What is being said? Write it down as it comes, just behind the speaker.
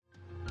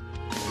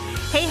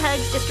Hey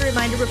Hugs, just a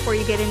reminder before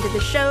you get into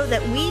the show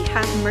that we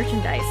have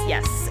merchandise,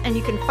 yes, and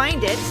you can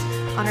find it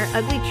on our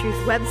Ugly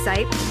Truth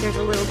website. There's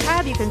a little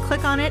tab, you can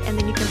click on it, and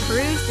then you can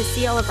peruse to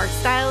see all of our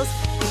styles.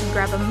 You can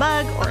grab a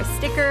mug or a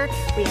sticker.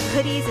 We have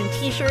hoodies and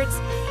t-shirts,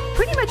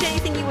 pretty much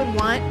anything you would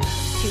want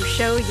to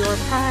show your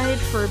pride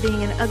for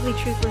being an Ugly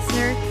Truth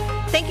listener.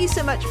 Thank you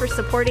so much for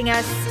supporting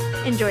us.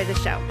 Enjoy the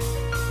show.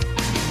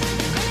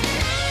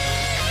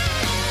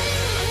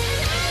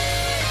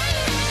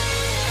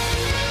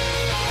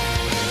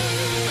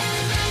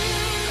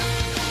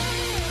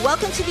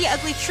 Welcome to The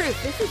Ugly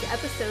Truth. This is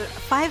episode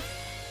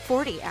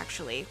 540,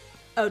 actually.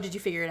 Oh, did you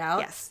figure it out?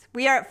 Yes.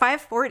 We are at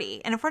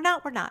 540. And if we're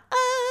not, we're not.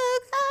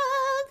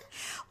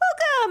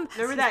 Welcome.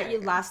 Remember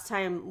that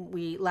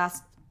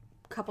last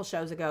couple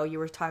shows ago, you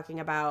were talking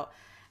about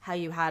how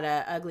you had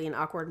a ugly and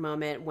awkward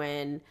moment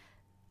when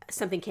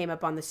something came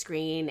up on the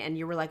screen and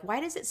you were like, why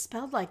does it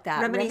spelled like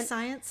that? Remedy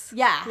Science?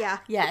 Yeah. Yeah.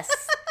 Yes.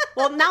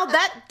 Well, now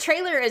that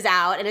trailer is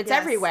out and it's Yes.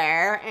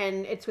 everywhere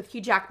and it's with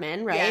Hugh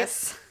Jackman, right?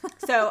 Yes.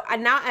 So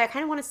now I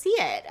kind of want to see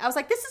it. I was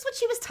like, this is what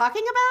she was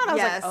talking about? I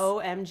was Yes. like,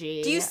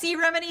 OMG. Do you see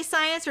Remedy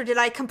Science, or did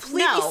I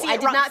completely No, see it I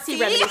did wrong? not see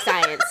Remedy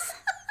Science.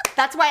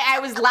 That's why I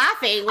was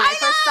laughing when I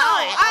first saw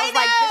it. I was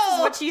like, this is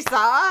what she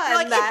saw. You're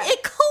And like,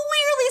 it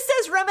clearly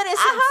says reminiscence.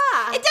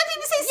 Uh-huh. It doesn't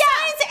even say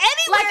science anywhere.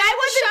 Like, in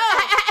the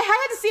show. I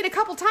had to see it a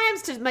couple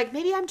times to, like,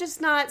 maybe I'm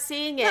just not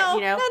seeing it, No,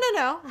 you know?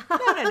 no.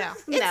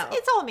 No.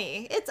 It's all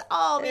me. It's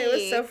all me. It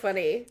was so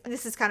funny.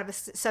 This is kind of a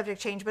subject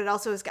change, but it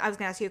also is, I was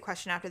going to ask you a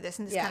question after this,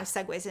 and this Yeah. kind of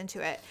segues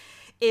into it,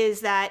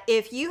 is that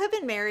if you have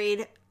been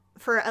married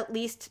for at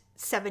least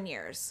 7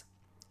 years,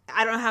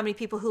 I don't know how many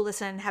people who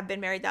listen have been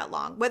married that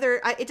long.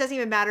 It doesn't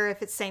even matter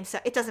if it's same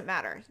sex. It doesn't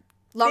matter.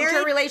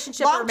 Long-term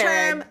relationship or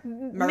long-term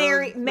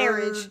married?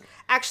 marriage.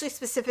 Actually,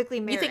 specifically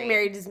married. You think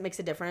married makes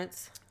a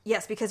difference?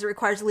 Yes, because it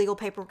requires legal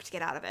paperwork to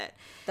get out of it.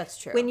 That's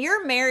true. When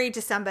you're married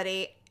to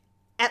somebody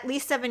at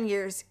least 7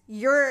 years,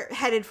 you're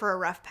headed for a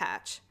rough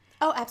patch.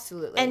 Oh,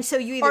 absolutely. And so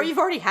you either... Or you've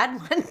already had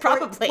one,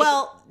 probably.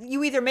 Well,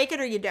 you either make it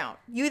or you don't.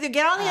 You either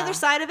get on the other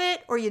side of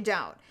it or you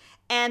don't.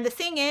 And the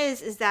thing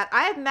is that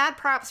I have mad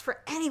props for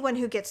anyone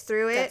who gets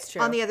through it That's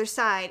true. on the other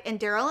side. And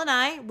Daryl and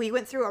I, we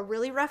went through a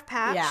really rough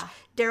patch. Yeah.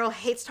 Daryl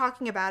hates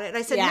talking about it. And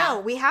I said, Yeah. no,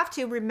 we have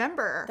to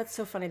remember. That's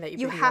so funny that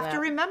You have to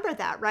remember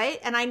that, right?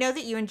 And I know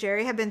that you and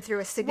Jerry have been through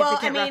a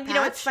significant rough patch. You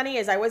know what's funny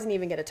is I wasn't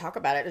even going to talk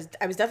about it.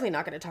 I was definitely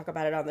not going to talk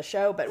about it on the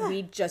show, but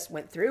we just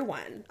went through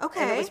one.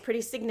 Okay. And it was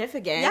pretty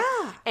significant.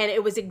 Yeah. And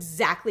it was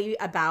exactly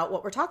about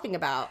what we're talking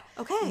about.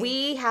 Okay.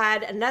 We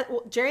had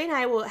Jerry and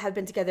I will have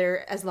been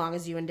together as long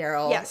as you and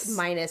Daryl. Yes.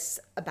 Minus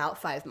about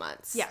 5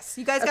 months. Yes.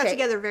 You guys got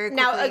together very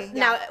quickly.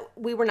 Now,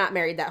 we were not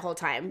married that whole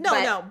time.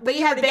 No, but we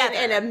you have were been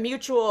together. in a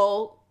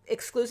mutual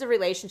exclusive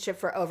relationship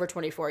for over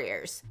 24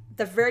 years.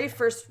 The very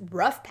first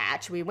rough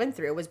patch we went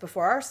through was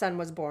before our son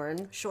was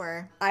born.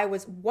 Sure. I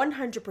was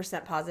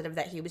 100% positive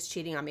that he was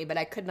cheating on me, but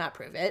I could not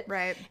prove it.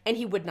 Right. And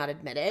he would not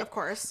admit it. Of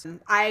course.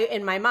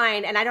 In my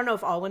mind, and I don't know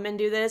if all women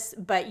do this,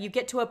 but you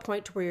get to a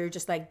point where you're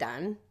just like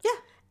done. Yeah.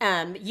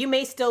 You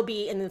may still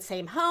be in the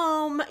same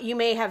home. You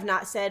may have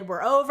not said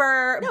we're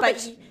over,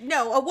 but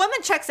a woman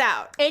checks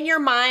out. in your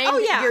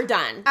mind, you're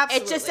done. Absolutely.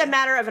 It's just a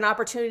matter of an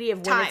opportunity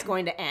of when it's Time.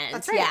 going to end.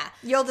 That's right. Yeah.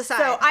 You'll decide.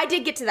 So I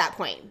did get to that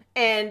point,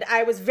 and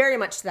I was very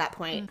much to that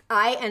point.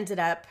 I ended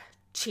up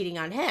cheating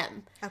on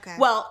him. Okay.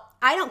 Well,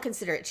 I don't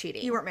consider it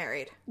cheating. You weren't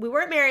married. We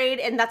weren't married,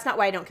 and that's not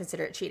why I don't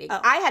consider it cheating.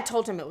 I had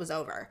told him it was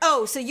over.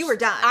 Oh, so you were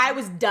done. I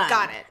was done.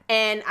 Got it.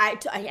 And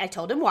I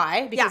told him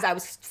why, because Yeah. I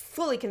was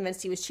fully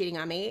convinced he was cheating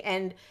on me,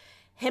 and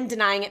him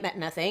denying it meant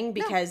nothing,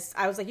 because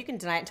I was like, you can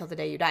deny it until the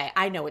day you die.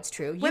 I know it's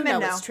true. You Women know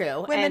know. it's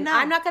true. Women and know.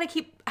 I'm not going to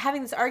keep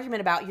having this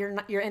argument about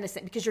you're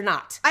innocent, because you're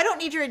not. I don't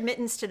need your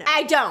admittance to know.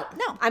 I don't.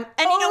 No. I'm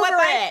and you know what?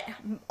 over By-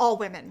 it. All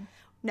women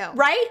know.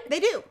 Right? They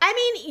do.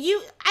 I mean,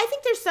 I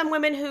think there's some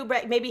women who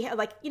maybe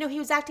like, he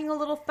was acting a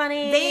little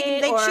funny.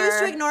 They or- choose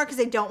to ignore because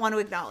they don't want to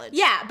acknowledge.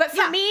 Yeah, but for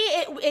Yeah. me,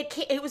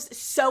 it was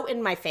so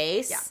in my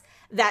face. Yeah.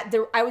 That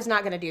I was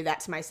not going to do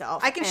that to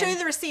myself. I can show you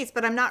the receipts,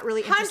 but I'm not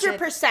really interested.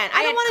 100%.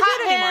 I don't want to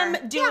do it him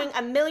anymore. doing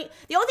a million.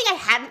 The only thing I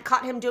hadn't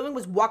caught him doing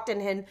was walked in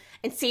him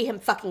and see him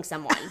fucking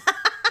someone.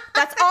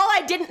 That's all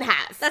I didn't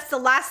have. That's the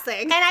last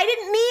thing. And I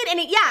didn't need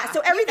any. Yeah, so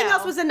everything you know.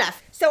 else was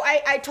enough. So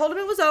I told him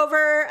it was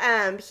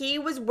over. He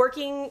was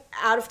working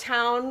out of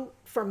town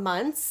for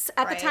months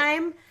at Right. the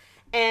time.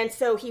 And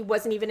so he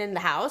wasn't even in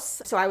the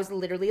house. So I was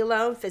literally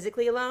alone,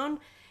 physically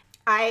alone.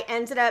 I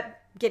ended up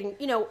getting,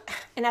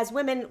 and as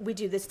women, we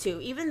do this too.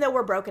 Even though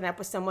we're broken up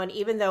with someone,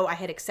 even though I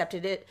had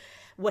accepted it,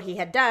 what he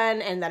had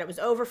done, and that it was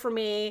over for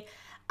me,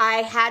 I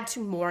had to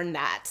mourn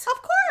that.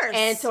 Of course.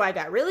 And so I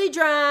got really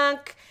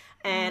drunk,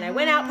 and I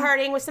went out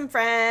partying with some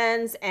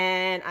friends,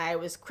 and I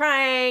was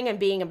crying and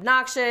being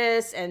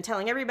obnoxious and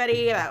telling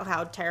everybody about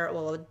how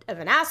terrible of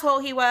an asshole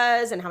he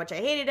was and how much I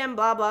hated him,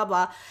 blah, blah,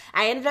 blah.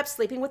 I ended up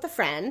sleeping with a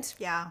friend.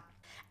 Yeah.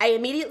 I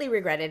immediately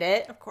regretted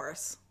it. Of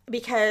course.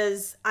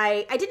 Because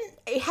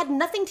it had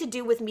nothing to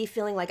do with me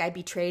feeling like I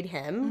betrayed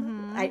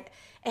him.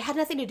 It had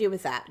nothing to do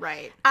with that.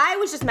 Right. I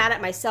was just mad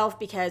at myself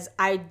because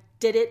I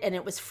did it and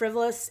it was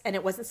frivolous and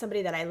it wasn't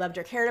somebody that I loved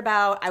or cared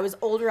about. I was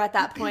older at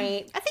that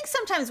point. I think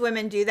sometimes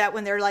women do that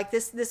when they're like,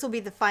 this will be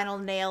the final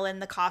nail in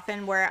the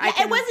coffin where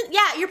it wasn't,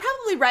 you're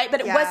probably right, but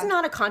it was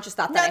not a conscious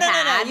thought that I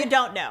had. No, you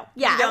don't know.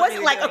 Yeah, it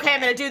wasn't like, okay,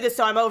 I'm going to do this,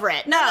 so I'm over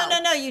it.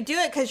 No, you do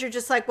it because you're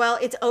just like, well,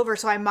 it's over,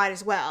 so I might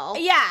as well.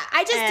 Yeah,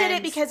 I just did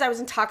it because I was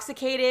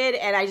intoxicated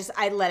and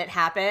I let it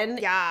happen.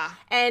 Yeah.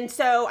 And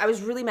so I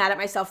was really mad at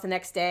myself the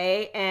next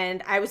day,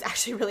 and I was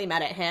actually really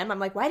mad at him. I'm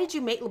like, why did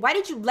you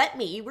let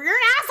me? You're an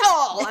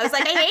asshole. I was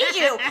like, I hate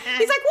you.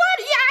 He's like, what?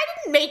 Yeah,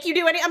 I didn't make you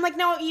do anything. I'm like,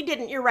 no, you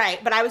didn't. You're right.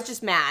 But I was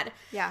just mad.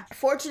 Yeah.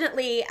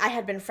 Fortunately, I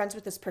had been friends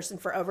with this person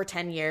for over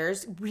 10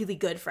 years, really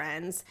good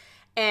friends.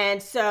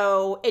 And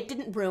so it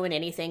didn't ruin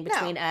anything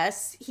between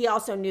us. He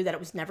also knew that it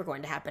was never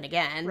going to happen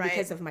again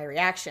because of my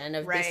reaction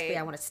of basically,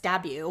 I want to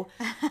stab you.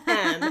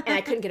 And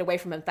I couldn't get away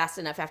from him fast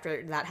enough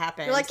after that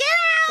happened. You're like, get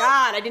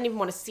out! God, I didn't even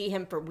want to see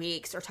him for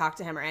weeks or talk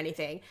to him or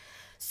anything.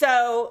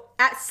 So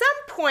at some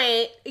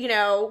point,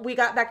 we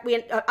got back.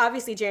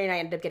 Obviously Jerry and I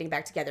ended up getting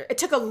back together. It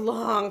took a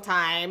long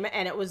time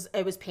and it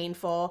was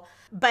painful.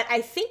 But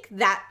I think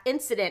that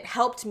incident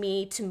helped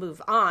me to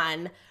move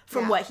on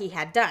from what he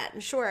had done.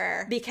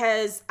 Sure.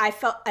 Because I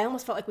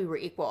almost felt like we were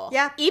equal.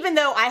 Yeah. Even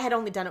though I had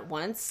only done it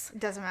once. It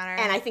doesn't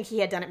matter. And I think he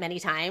had done it many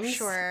times.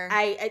 Sure.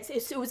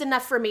 It was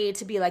enough for me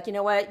to be like, you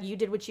know what? You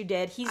did what you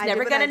did. He's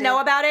never going to know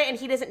about it, and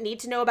he doesn't need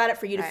to know about it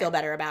for you to feel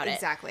better about it.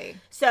 Exactly.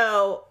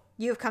 So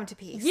you have come to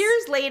peace.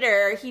 Years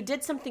later, he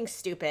did something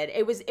stupid.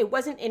 It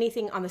wasn't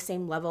anything on the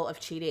same level of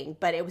cheating,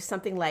 but it was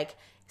something like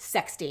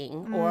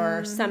sexting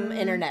or some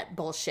internet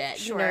bullshit.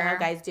 Sure. You know how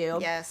guys do?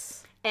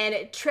 Yes. And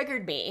it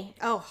triggered me.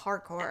 Oh,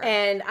 hardcore.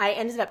 And I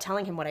ended up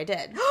telling him what I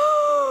did.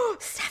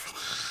 Stephanie.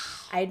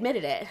 I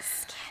admitted it.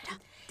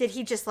 Scandal. Did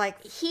he just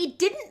He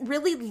didn't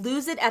really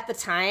lose it at the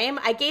time.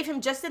 I gave him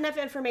just enough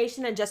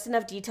information and just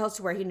enough details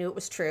to where he knew it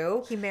was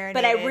true. He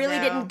marinated. But I really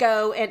didn't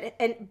go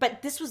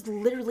but this was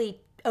literally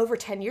over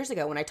 10 years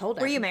ago when I told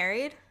him. Were you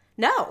married?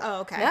 No. Oh,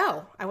 okay.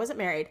 No, I wasn't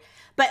married.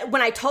 But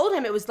when I told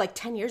him, it was like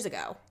 10 years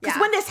ago. Because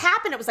Yeah. when this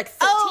happened, it was like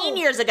 15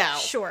 years ago.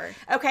 Sure.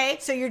 Okay?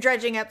 So you're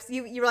dredging up.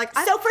 You were like,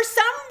 So for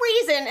some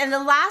reason, in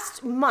the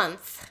last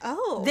month,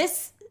 Oh.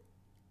 this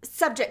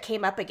subject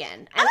came up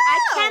again. And I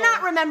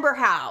cannot remember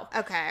how.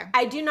 Okay.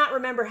 I do not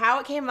remember how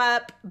it came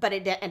up, but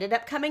it ended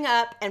up coming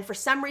up. And for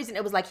some reason,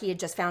 it was like he had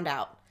just found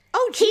out.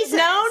 Oh, Jesus. He's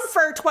known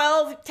for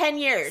 10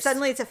 years.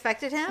 Suddenly it's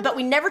affected him? But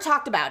we never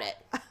talked about it.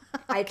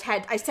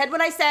 I said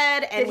what I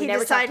said, and we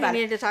never talked about it.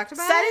 Did he decide he needed to talk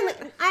about Suddenly,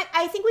 it?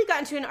 I think we got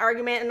into an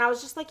argument, and I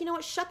was just like, you know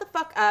what? Shut the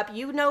fuck up.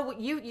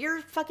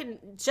 You're fucking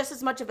just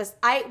as much of a.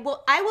 I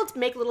will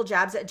make little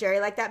jabs at Jerry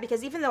like that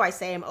because even though I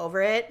say I'm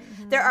over it,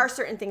 there are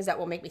certain things that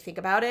will make me think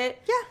about it.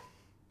 Yeah.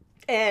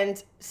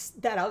 And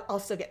that I'll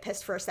still get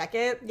pissed for a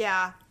second.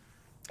 Yeah.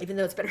 Even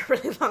though it's been a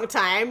really long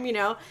time,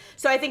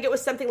 So I think it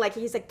was something like,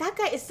 he's like, that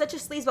guy is such a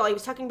sleazeball. He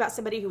was talking about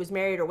somebody who was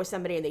married or with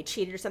somebody and they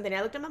cheated or something. And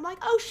I looked at him, I'm like,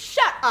 oh,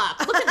 shut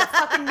up. Look in the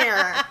fucking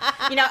mirror.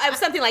 It was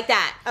something like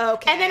that.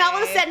 Okay. And then all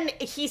of a sudden,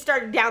 he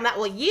started down that,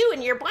 well, you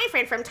and your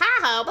boyfriend from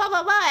Tahoe, blah,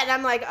 blah, blah. And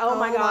I'm like, oh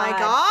my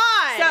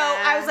God. So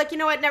I was like, you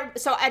know what? Never.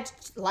 So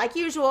like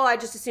usual, I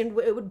just assumed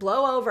it would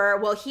blow over.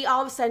 Well, he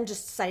all of a sudden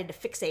just decided to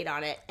fixate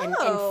on it and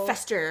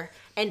fester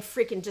and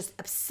freaking just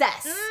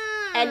obsess.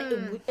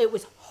 And it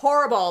was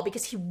horrible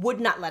because he would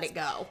not let it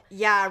go.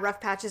 Yeah,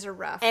 rough patches are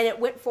rough. And it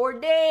went for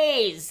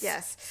days.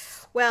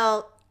 Yes.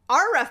 Well,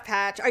 our rough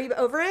patch, are you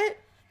over it?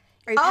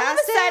 Are you all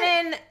past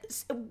of a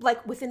sudden,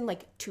 within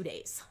 2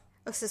 days.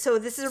 Oh, so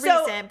this is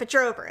recent, but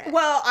you're over it.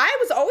 Well, I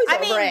was always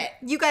over it.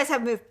 You guys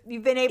have moved.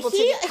 You've been able to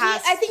get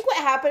past. I think what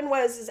happened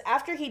was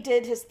after he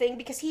did his thing,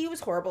 because he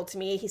was horrible to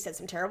me. He said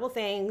some terrible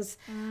things.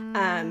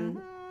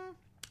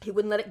 He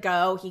wouldn't let it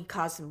go. He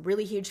caused some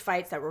really huge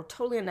fights that were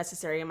totally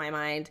unnecessary in my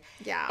mind.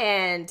 Yeah.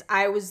 And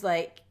I was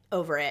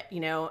over it,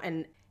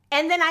 and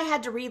then I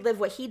had to relive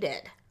what he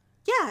did.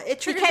 Yeah, it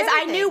triggers because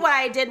everything. I knew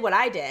what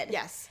I did.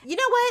 Yes. You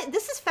know what?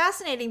 This is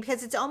fascinating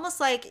because it's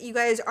almost like you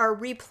guys are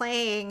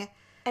replaying.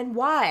 And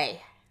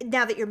why?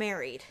 Now that you're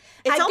married.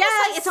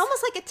 It's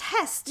almost like a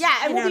test. Yeah,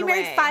 and we'll be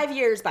married 5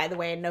 years, by the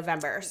way, in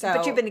November. So,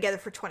 but you've been together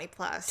for 20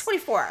 plus.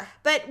 24.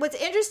 But what's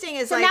interesting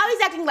is so now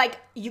he's acting like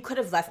you could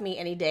have left me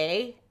any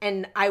day,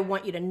 and I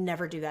want you to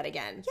never do that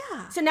again.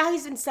 Yeah. So now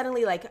he's been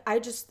suddenly I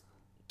just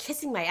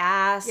kissing my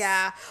ass.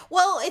 Yeah.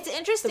 Well, it's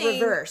interesting. The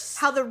reverse.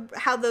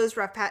 How those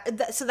rough patch.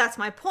 So that's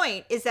my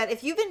point, is that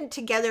if you've been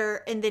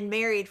together and then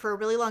married for a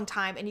really long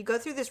time and you go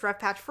through this rough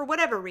patch for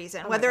whatever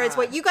reason, whether it's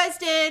what you guys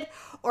did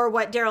or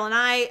what Daryl and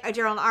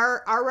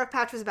our rough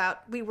patch was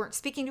about, we weren't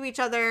speaking to each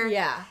other.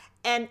 Yeah.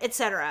 And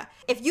etc.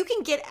 If you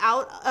can get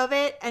out of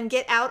it and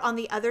get out on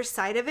the other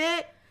side of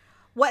it,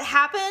 what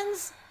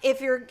happens if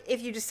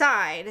you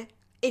decide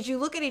is you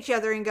look at each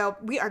other and go,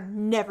 we are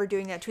never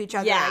doing that to each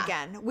other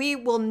again. We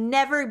will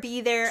never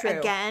be there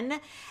again.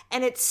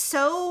 And it's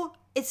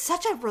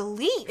such a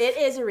relief. It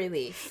is a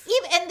relief.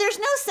 And there's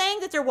no saying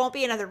that there won't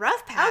be another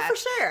rough patch. Oh, for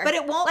sure. But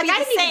it won't be the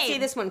same. I didn't even see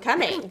this one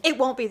coming. It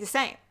won't be the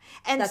same.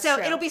 And That's so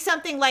true. it'll be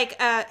something like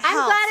I'm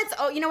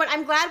glad you know what?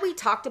 I'm glad we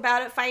talked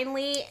about it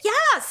finally.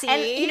 Yeah, see?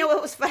 And you know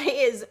what was funny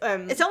is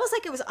it's almost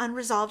like it was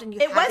unresolved and you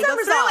It had was to go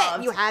through unresolved.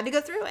 it. You had to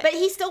go through it. but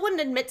he still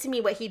wouldn't admit to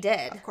me what he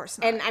did. Of course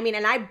not. And I mean,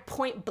 and I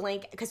point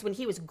blank, because when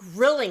he was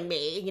grilling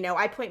me, you know,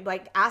 I point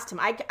blank asked him,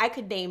 I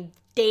could name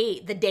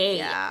the day.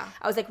 Yeah.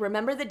 I was like,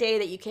 remember the day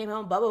that you came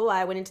home, blah, blah, blah.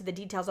 I went into the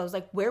details. I was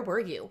like, where were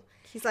you?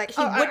 He's like,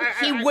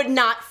 He would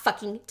not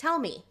fucking tell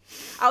me.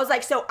 I was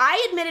like, so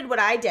I admitted what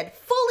I did,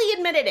 fully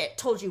admitted it,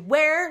 told you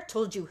where,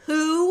 told you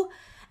who,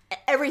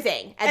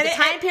 everything. At the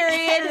time period.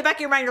 And in the back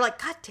of your mind, you're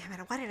like, God damn it,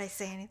 why did I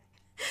say anything?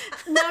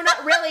 No,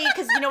 not really,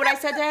 because you know what I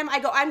said to him? I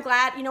go, I'm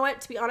glad, you know what,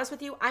 to be honest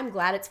with you, I'm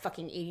glad it's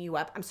fucking eating you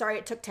up. I'm sorry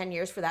it took 10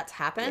 years for that to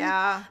happen.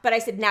 Yeah. But I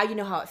said, now you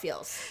know how it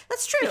feels.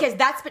 That's true. Because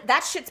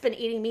that shit's been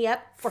eating me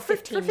up for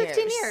 15 years. For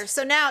 15 years.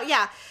 So now,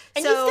 yeah.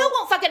 And so, you still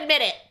won't fucking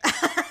admit it.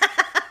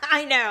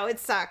 I know, it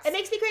sucks. It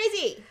makes me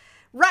crazy.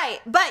 Right,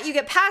 but you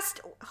get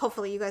past,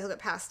 hopefully you guys will get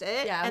past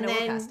it. Yeah, and no, we're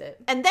then, past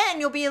it. And then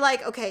you'll be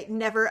like, okay,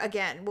 never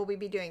again will we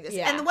be doing this.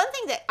 Yeah. And the one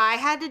thing that I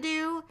had to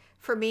do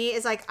for me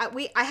is like,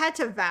 I had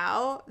to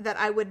vow that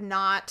I would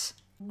not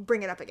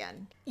bring it up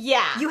again.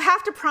 Yeah. You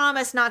have to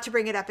promise not to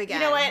bring it up again.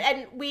 You know what?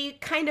 And we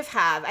kind of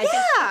have. I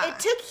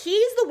think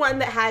he's the one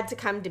that had to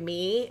come to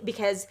me,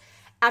 because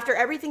after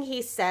everything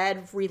he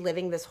said,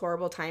 reliving this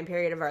horrible time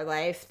period of our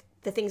life,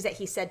 the things that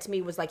he said to me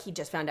was like he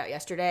just found out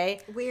yesterday.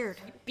 Weird.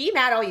 Be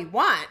mad all you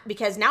want,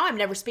 because now I'm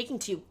never speaking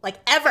to you, like,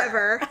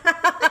 ever.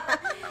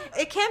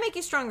 It can make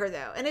you stronger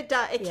though, and it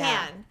does. It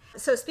Yeah. can.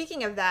 So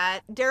speaking of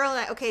that, Daryl and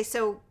I. Okay,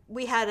 so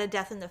we had a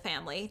death in the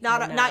family.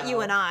 Not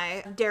you and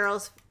I.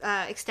 Daryl's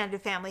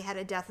extended family had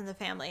a death in the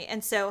family,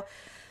 and so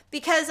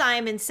because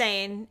I'm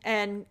insane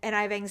and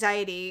I have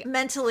anxiety,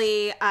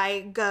 mentally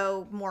I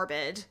go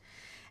morbid,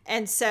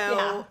 and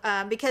so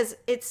because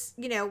it's,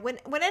 you know, when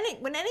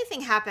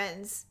anything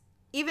happens,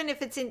 even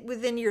if it's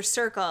within your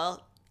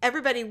circle,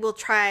 everybody will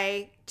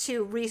try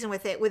to reason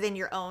with it within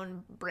your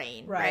own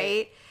brain,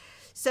 right?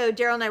 So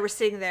Daryl and I were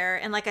sitting there,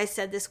 and like I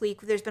said, this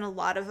week there's been a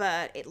lot of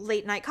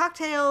late night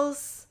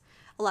cocktails,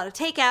 a lot of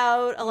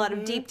takeout, a lot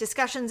of deep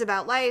discussions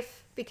about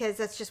life, because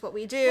that's just what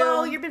we do.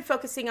 Well, you've been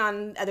focusing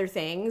on other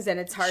things, and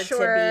it's hard to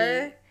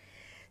be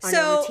on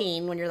your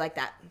routine when you're like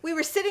that. We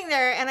were sitting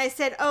there, and I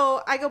said,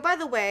 I go, by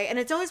the way, and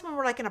it's always when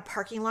we're like in a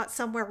parking lot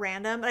somewhere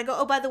random, and I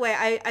go, by the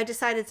way, I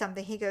decided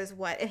something. He goes,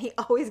 what? And he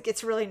always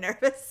gets really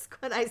nervous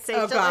when I say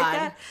shit like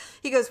that.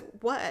 He goes,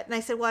 what? And I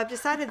said, well, I've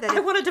decided that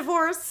I want a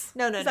divorce.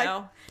 No.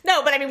 Like,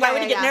 no, but I mean, why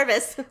would you get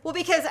nervous? Well,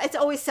 because it's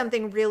always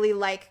something really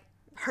like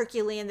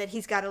Herculean that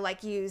he's got to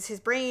like use his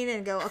brain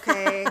and go,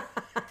 okay.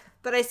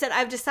 But I said,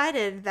 I've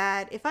decided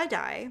that if I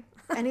die,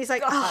 and he's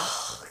like,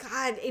 oh,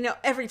 God, you know,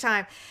 every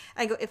time.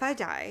 I go, if I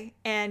die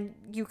and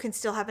you can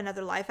still have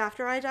another life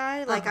after I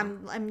die, like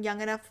I'm young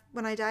enough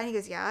when I die. And he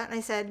goes, yeah. And I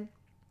said,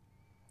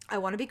 I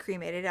want to be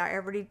cremated.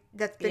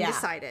 That's been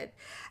decided.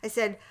 I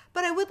said,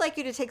 but I would like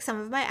you to take some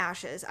of my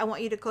ashes. I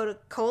want you to go to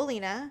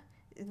Coalina.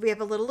 We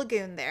have a little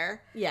lagoon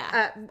there.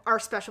 Yeah. Our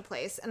special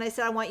place. And I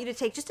said, I want you to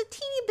take just a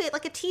teeny bit,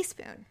 like a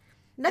teaspoon.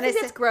 Nothing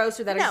that's gross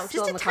or that is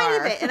still in the car. No, just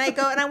a tiny bit. And I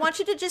go, and I want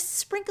you to just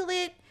sprinkle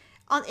it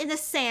in the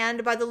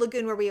sand by the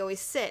lagoon where we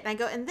always sit. And I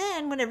go, and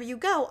then whenever you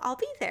go, I'll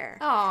be there.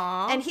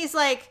 Aww. And he's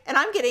like, and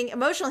I'm getting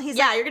emotional. He's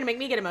like, you're going to make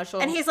me get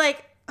emotional. And he's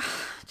like,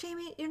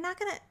 Jamie,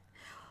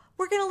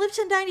 we're going to live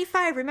to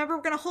 95. Remember,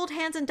 we're going to hold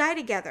hands and die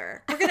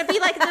together. We're going to be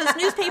like those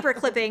newspaper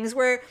clippings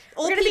where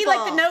old we're going to be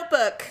like the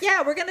Notebook.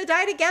 Yeah, we're going to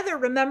die together,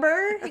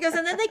 remember? He goes,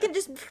 and then they can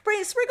just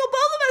sprinkle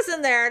both of us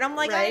in there. And I'm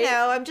like, I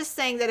know. I'm just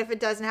saying that if it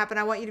doesn't happen,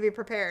 I want you to be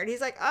prepared. He's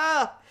like,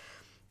 oh,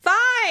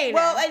 fine.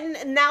 Well,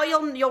 and now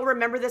you'll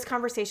remember this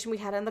conversation we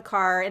had in the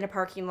car in a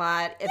parking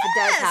lot. If it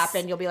does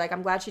happen, you'll be like,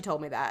 I'm glad she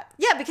told me that.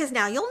 Yeah, because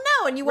now you'll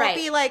know, and you won't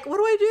be like, what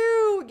do I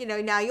do? You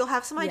know, now you'll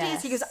have some ideas.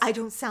 Yes. He goes, I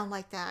don't sound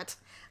like that.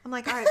 I'm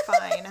like, all right,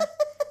 fine.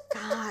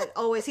 God,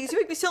 always. He's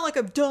making me sound like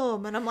I'm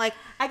dumb. And I'm like,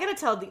 I got to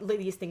tell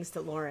these things to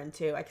Lauren,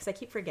 too, because I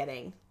keep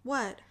forgetting.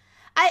 What?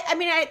 I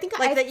mean, I think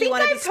like I that think you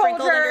want to be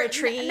sprinkled under a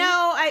tree? No,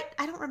 I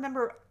don't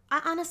remember.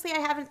 Honestly, I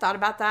haven't thought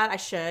about that.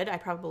 I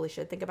probably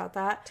should think about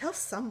that. Tell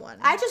someone.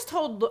 I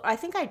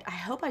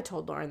hope I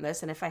told Lauren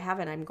this, and if I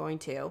haven't, I'm going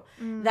to,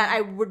 that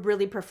I would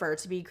really prefer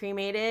to be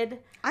cremated.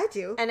 I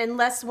do. And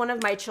unless one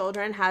of my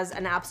children has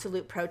an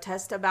absolute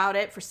protest about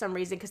it for some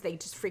reason, because they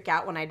just freak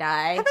out when I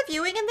die. Have a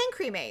viewing and then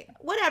cremate.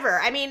 Whatever.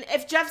 I mean,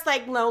 if Jeff's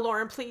like, no,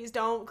 Lauren, please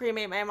don't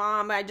cremate my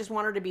mom. I just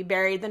want her to be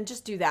buried. Then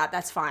just do that.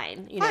 That's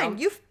fine. You know?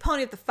 You've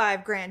ponied up the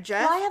 $5,000,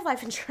 Jeff. Well, I have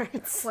life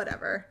insurance.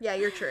 Whatever. Yeah,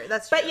 you're true.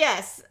 That's true. But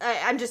yes,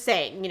 I'm just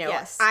saying, you know,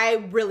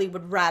 I really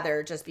would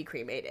rather just be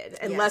cremated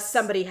unless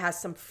somebody has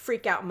some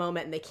freak out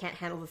moment and they can't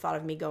handle the thought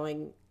of me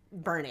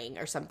burning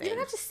or something. You don't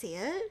have to see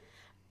it.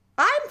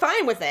 I'm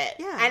fine with it.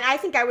 Yeah. And I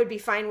think I would be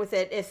fine with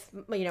it if,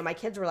 you know, my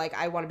kids were like,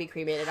 I want to be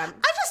cremated. I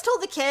just always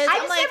told the kids, I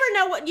just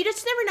never know you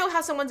just never know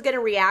how someone's going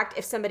to react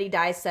if somebody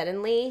dies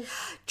suddenly.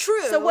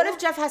 True. So what if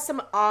Jeff has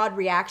some odd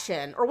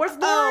reaction? Or what if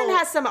Lauren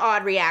has some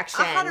odd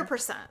reaction?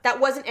 100%. That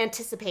wasn't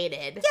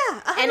anticipated.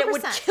 Yeah, 100%. And it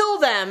would kill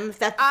them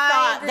that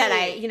thought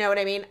that you know what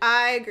I mean?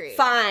 I agree.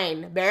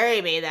 Fine,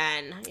 bury me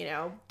then, you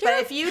know. But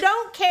if you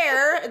don't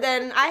care,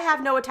 then I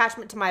have no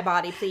attachment to my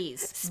body,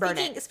 please. Burn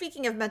it.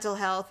 Speaking of mental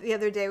health, the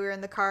other day we were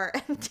in the car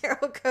and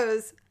Daryl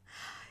goes,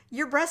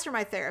 your breasts are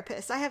my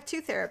therapist. I have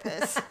 2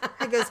 therapists.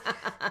 He goes,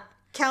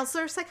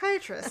 counselor,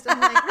 psychiatrist. I'm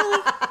like,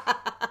 really?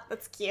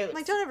 That's cute. I'm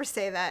like, don't ever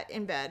say that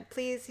in bed,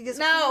 please. He goes,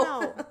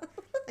 No.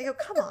 I go,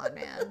 come on,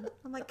 man.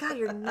 I'm like, God,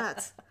 you're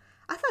nuts.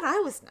 I thought I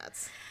was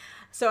nuts.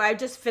 So I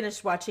just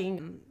finished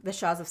watching The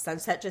Shaws of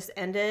Sunset just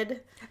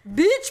ended.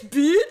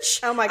 Bitch.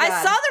 Oh my God.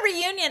 I saw the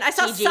reunion. I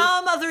saw Gigi.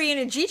 some of the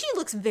reunion. Gigi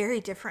looks very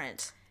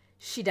different.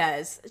 She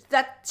does.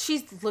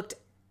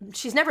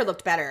 She's never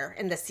looked better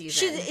in this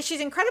season.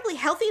 She's incredibly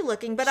healthy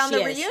looking, but on She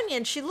the is.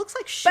 reunion, she looks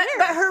like Cher.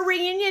 But her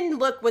reunion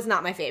look was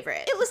not my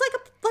favorite. It was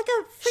like a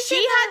freaking, She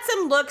had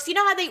some looks. You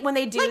know how when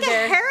they do like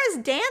their a Harris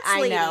dance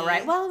lady. I know,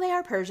 right? Well, they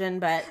are Persian,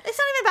 but It's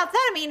not even about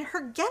that. I mean,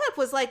 her getup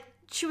was like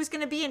she was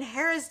going to be in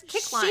Harris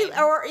Kickline.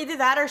 or either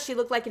that or she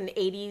looked like an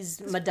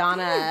 80s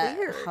Madonna very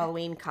weird.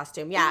 Halloween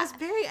costume. Yeah. It was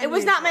very It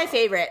was not my unusual.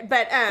 favorite,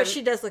 but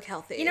she does look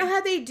healthy. you know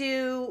how they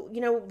do,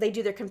 they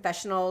do their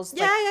confessionals?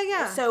 Yeah,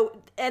 yeah.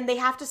 So, and they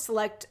have to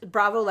select,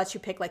 Bravo lets you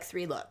pick like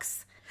 3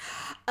 looks.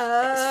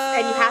 Oh.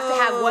 And you have to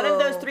have one of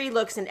those 3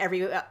 looks in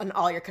in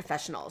all your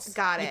confessionals.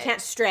 Got You it.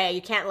 can't stray.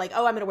 You can't like,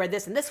 I'm going to wear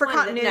this and this For one.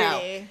 continuity.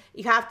 No.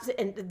 You have to,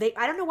 and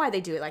I don't know why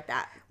they do it like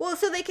that. Well,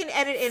 so they can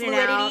edit in and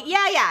out.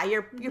 Yeah,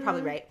 you're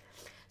probably right.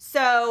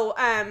 So,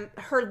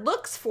 her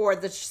looks for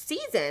the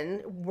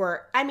season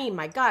were, I mean,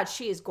 my God,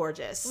 she is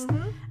gorgeous.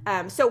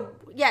 So,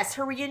 yes,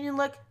 her reunion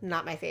look,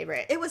 not my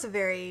favorite. It was a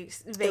very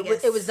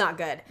Vegas. It was not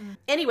good.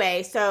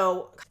 Anyway,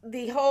 so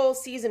the whole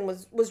season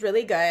was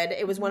really good.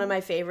 It was one of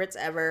my favorites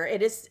ever.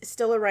 It is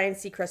still a Ryan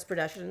Seacrest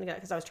production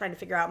because I was trying to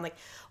figure out, I'm like,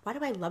 why do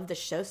I love this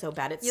show so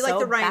bad? It's You so like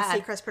the Ryan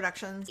bad. Seacrest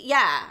productions?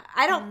 Yeah,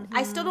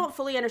 I still don't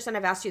fully understand.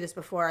 I've asked you this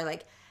before,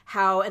 like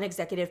how an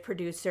executive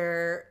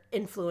producer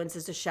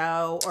influences a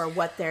show or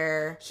what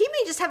they're... He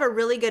may just have a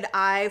really good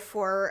eye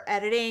for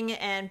editing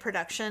and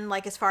production,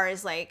 like as far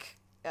as like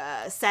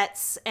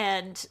sets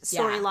and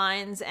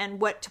storylines and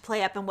what to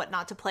play up and what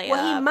not to play up.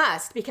 Well, he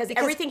must because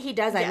everything he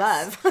does, I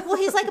love. Well,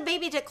 he's like a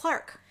baby Dick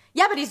Clark.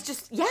 Yeah, but he's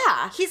just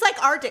He's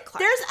like our Dick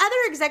Clark. There's other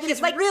executives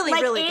He's like really,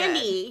 like really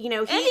Andy.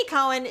 good. Andy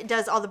Cohen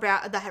does all the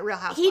Real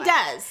Housewives. He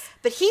does,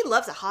 but he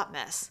loves a hot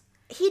mess.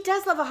 He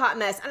does love a hot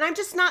mess, and I'm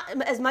just not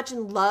as much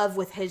in love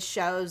with his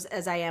shows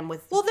as I am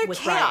with. Well, they're with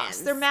chaos.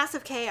 Ryan's. They're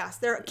massive chaos.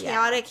 They're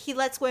chaotic. He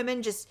lets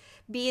women just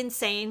be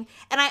insane,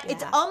 and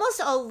it's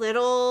almost a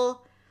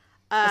little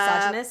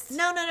misogynist.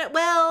 No.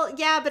 Well,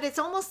 yeah, but it's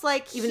almost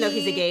like even though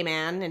he's a gay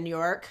man in New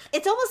York,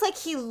 it's almost like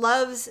he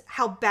loves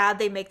how bad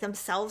they make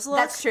themselves look.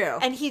 That's true,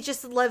 and he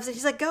just loves it.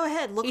 He's like, go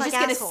ahead, look he's like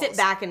just assholes. gonna sit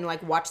back and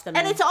like watch them,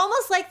 and it's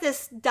almost like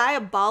this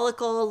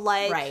diabolical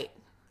like right.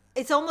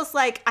 It's almost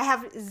like I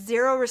have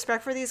zero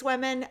respect for these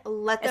women.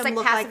 Let them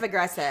look passive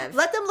aggressive.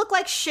 Let them look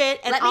like shit,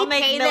 and Let I'll me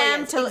make pay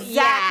millions. them to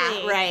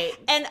exactly right.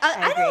 And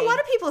I know a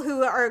lot of people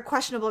who are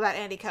questionable about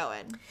Andy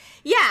Cohen.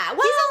 Yeah,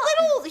 well,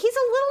 he's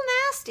a little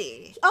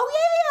nasty. Oh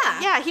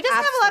yeah. Yeah, he doesn't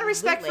have a lot of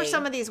respect for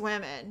some of these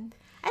women.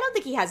 I don't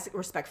think he has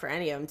respect for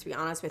any of them, to be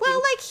honest with you.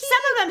 Well, like some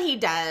of them he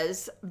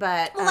does,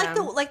 but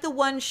well, like the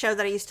one show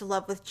that I used to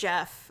love with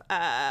Jeff.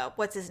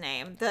 What's his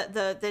name?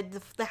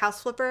 The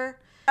house flipper.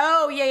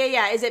 Oh,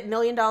 yeah. Is it $1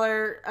 Million?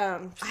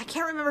 I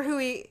can't remember who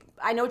he...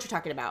 I know what you're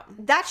talking about.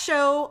 That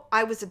show,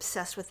 I was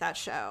obsessed with that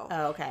show.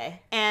 Oh,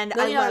 okay. And $1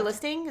 Million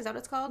Listing? Is that what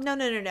it's called?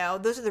 No.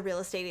 Those are the real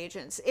estate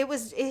agents.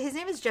 His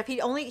name is Jeff. He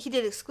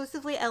did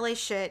exclusively LA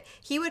shit.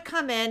 He would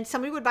come in,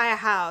 somebody would buy a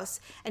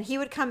house, and he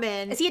would come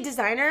in. Is he a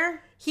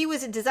designer? He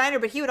was a designer,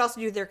 but he would also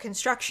do their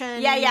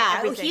construction. Yeah.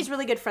 Everything. He's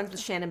really good friends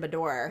with Shannon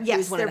Bedore.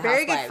 Yes, they're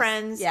very good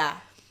friends. Yeah.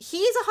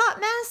 He's a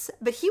hot mess,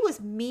 but he was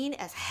mean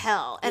as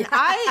hell. And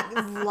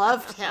I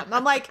loved him.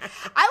 I'm like,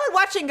 I would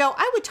watch it and go,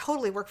 I would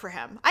totally work for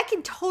him. I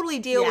can totally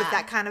deal with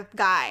that kind of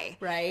guy.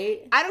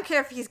 Right. I don't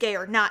care if he's gay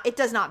or not. It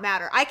does not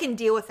matter. I can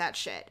deal with that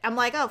shit. I'm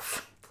like, oh,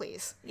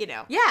 please, Yeah.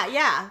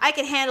 I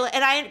can handle it.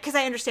 And because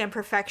I understand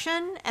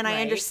perfection and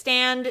I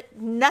understand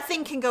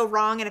nothing can go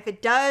wrong. And if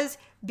it does,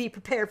 be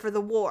prepared for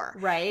the war.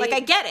 Right. Like, I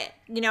get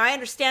it. I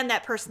understand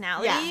that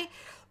personality. Yeah.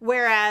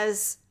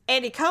 Whereas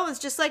Andy Cohen's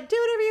just like, do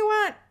whatever you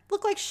want.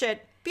 Look like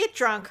shit. Be a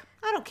drunk.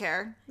 I don't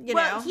care. You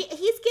know. He's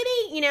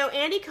getting,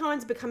 Andy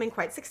Cohen's becoming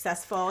quite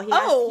successful.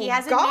 He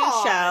has a God.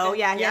 new show.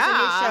 Yeah, he has a Yeah.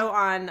 new show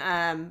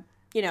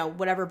on,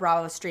 whatever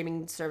Bravo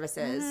streaming service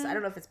is. I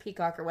don't know if it's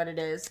Peacock or what it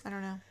is. I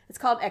don't know. It's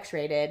called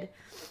X-Rated.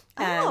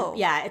 Oh.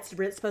 Yeah, it's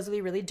supposed to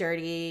be really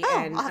dirty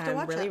and I'll have to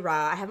watch really it.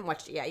 raw. I haven't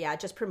watched it yet. Yeah, it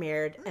just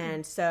premiered.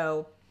 And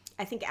so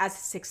I think as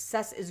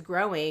success is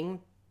growing,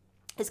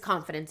 his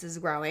confidence is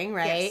growing,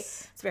 right?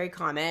 Yes. It's very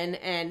common.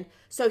 And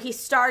so he's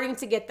starting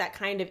to get that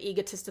kind of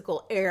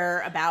egotistical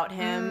air about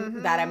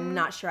him that I'm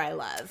not sure I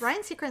love.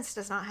 Ryan Seacrest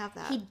does not have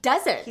that. He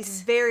doesn't.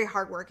 He's very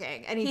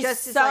hardworking, and He's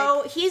just is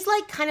so like, he's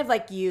like kind of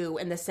like you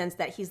in the sense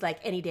that he's like,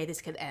 any day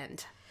this could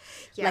end.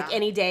 Yeah. Like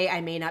any day I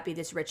may not be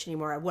this rich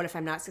anymore. What if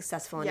I'm not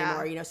successful Yeah.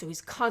 anymore? You know, so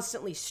he's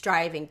constantly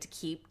striving to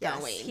keep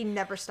going. he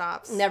never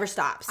stops. Never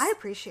stops. I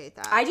appreciate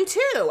that. I do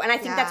too, and I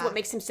think that's Yeah. what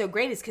makes him so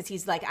great is because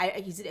he's like,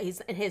 he's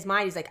in his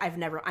mind, he's like,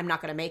 I'm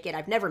not gonna make it.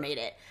 I've never made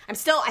it. I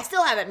still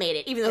haven't made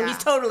it, even though Yeah.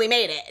 he's totally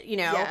made it. You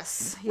know,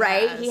 Yes, he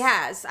right? has. He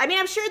has. I mean,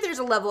 I'm sure there's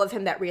a level of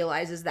him that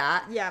realizes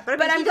that. Yeah, but I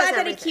mean, I'm he does glad that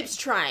everything. he keeps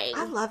trying.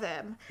 I love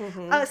him.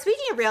 Mm-hmm.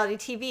 Speaking of reality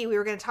TV, we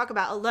were going to talk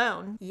about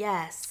Alone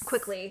Yes,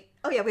 quickly.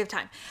 Oh yeah, we have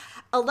time.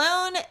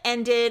 Alone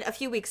ended a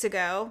few weeks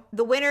ago.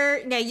 The winner.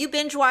 Now you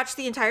binge watched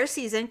the entire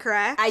season,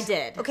 correct? I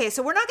did. Okay,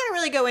 so we're not going to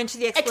really go into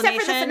the Except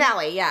explanation. for the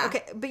finale, yeah.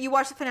 Okay, but you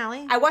watched the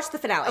finale. I watched the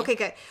finale. Okay,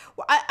 good.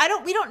 Well, I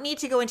don't. We don't need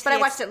to go into. But the I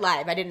watched it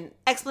live. I didn't.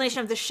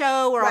 explanation of the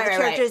show or all the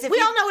characters. If We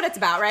you- all know what it's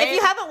about, right? If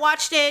you haven't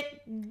watched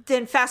it,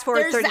 then fast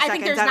forward 30 seconds. I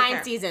think there's I don't 9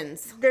 care.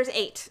 seasons. There's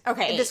 8.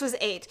 Okay, This 8. was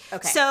 8.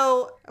 Okay.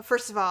 So,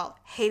 first of all,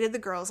 hated the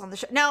girls on the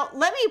show. Now,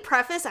 let me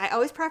preface, I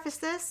always preface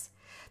this.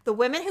 The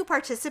women who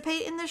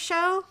participate in this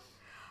show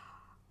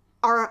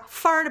are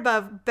far and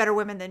above better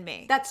women than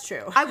me. That's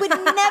true. I would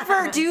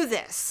never do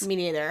this. Me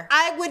neither.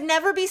 I would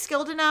never be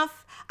skilled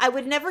enough. I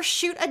would never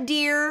shoot a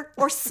deer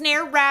or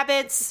snare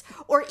rabbits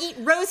or eat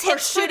rose hip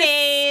Shoot a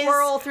puddings.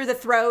 squirrel through the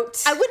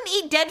throat. I wouldn't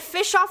eat dead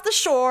fish off the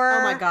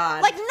shore. Oh my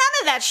God. Like none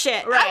of that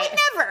shit. I Right. would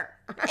never.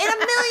 In a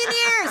million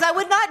years, I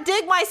would not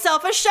dig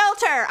myself a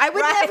shelter. I would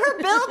Right. never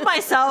build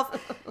myself.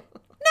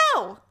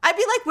 No. I'd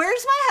be like,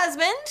 where's my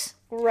husband?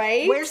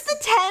 Right? Where's the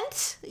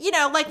tent? You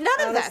know, like none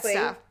of that Honestly.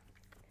 stuff.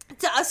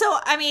 So,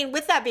 I mean,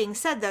 with that being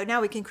said, though, now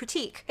we can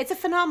critique. It's a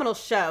phenomenal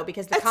show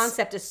because the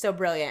concept is so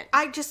brilliant.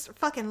 I just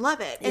fucking love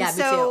it. And Yeah, me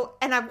so, too.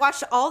 and I've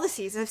watched all the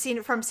seasons. I've seen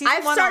it from season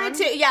I've 1 started on.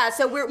 to, yeah,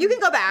 so we're... You can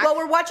go back. Well,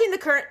 we're watching the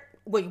current...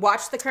 We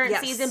watched the current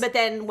Yes. season, but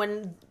then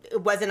when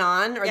it wasn't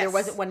on or there Yes.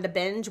 wasn't one to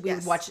binge, we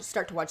Yes. would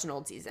start to watch an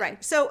old season.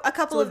 Right. So, a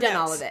couple We've of done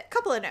notes. all of it.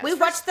 Couple of notes. We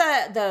watched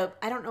the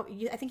I don't know,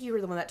 I think you were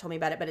the one that told me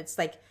about it, but it's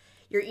like,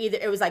 you're either...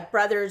 It was like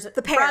brothers...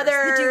 The pairs,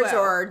 the duo.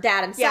 or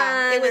dad and son.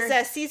 Yeah, it was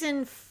or-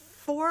 season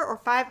 4 or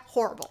 5.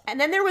 Horrible. And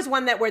then there was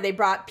one where they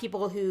brought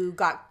people who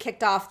got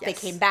kicked off. Yes.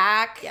 They came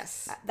back.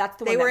 Yes. That's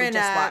the They one were that we in,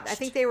 just watched. I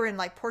think they were in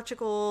like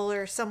Portugal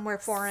or somewhere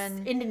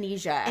foreign.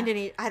 Indonesia.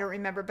 I don't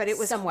remember, but it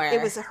was Somewhere.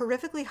 It was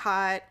horrifically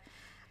hot.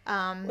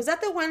 Was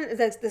that the one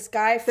that this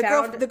guy The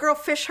found? girl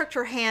fish hooked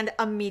her hand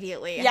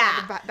immediately. And yeah.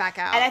 had to back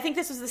out. And I think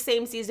this was the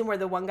same season where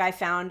the one guy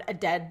found a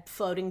dead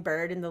floating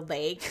bird in the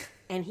lake.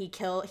 And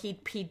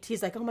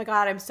he's like, oh my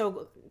God,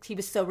 he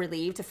was so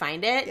relieved to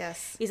find it.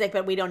 Yes. He's like,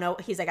 but we don't know.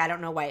 He's like, I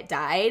don't know why it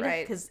died.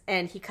 Right.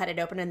 And he cut it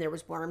open and there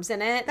was worms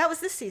in it. that was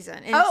this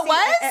season. And Oh, it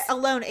was?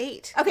 Alone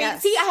 8. Okay,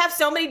 Yes. see, I have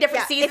so many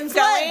different Yeah, seasons it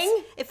floods.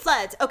 going. It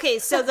floods. Okay,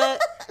 so the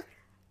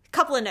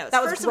couple of notes.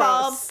 That was First of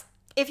all, gross.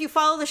 if you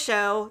follow the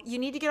show, you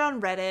need to get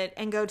on Reddit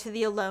and go to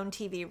the Alone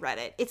TV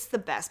Reddit. It's the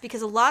best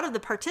because a lot of the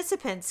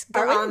participants go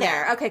Are in on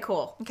there. Okay,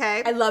 cool.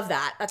 Okay. I love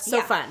that. That's so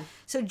Yeah. fun.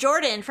 So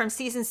Jordan from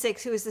season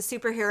 6, who is the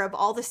superhero of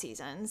all the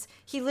seasons,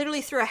 he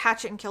literally threw a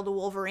hatchet and killed a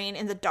Wolverine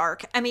in the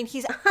dark. I mean,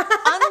 he's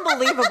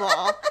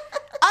unbelievable.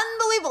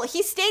 Unbelievable.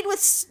 He stayed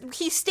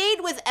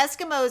with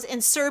Eskimos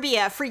in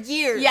Serbia for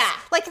years. Yeah.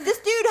 Like this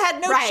dude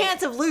had no Right.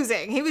 chance of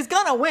losing. He was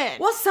gonna win.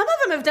 Well, some of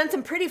them have done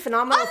some pretty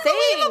phenomenal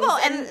Unbelievable.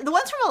 things. And the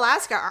ones from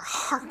Alaska are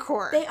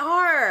hardcore. They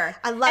are.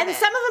 I love and it.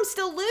 some of them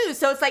still lose.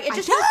 So it's like, it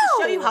just I goes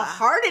to show know. you how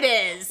hard it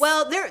is.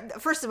 Well,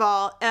 first of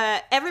all,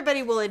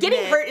 everybody will admit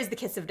getting hurt is the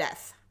kiss of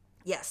death.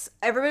 Yes,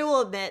 everybody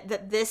will admit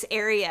that this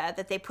area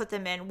that they put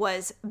them in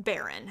was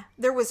barren.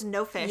 There was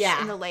no fish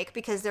Yeah. in the lake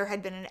because there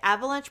had been an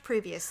avalanche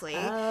previously.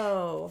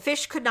 Oh.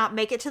 Fish could not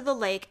make it to the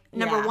lake,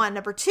 number Yeah. one.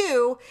 Number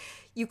two,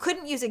 you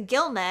couldn't use a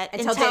gill net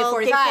Until until day day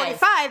 45.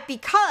 45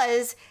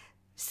 because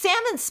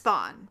salmon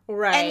spawn.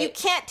 Right. And you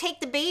can't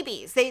take the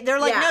babies. They're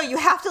like, Yeah. no, you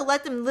have to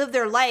let them live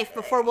their life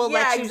before we'll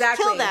let you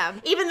kill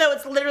them. Even though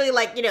it's literally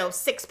like,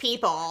 6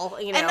 people,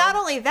 And not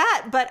only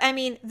that, but I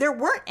mean, there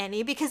weren't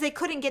any because they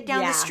couldn't get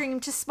down Yeah. the stream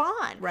to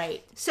spawn.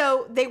 Right.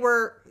 So they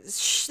were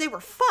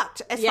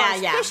fucked as far as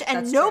fish, and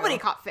that's nobody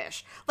true. caught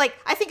fish. Like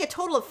I think a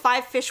total of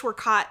 5 fish were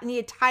caught in the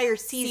entire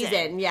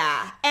season.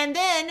 Yeah. And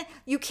then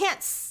you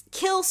can't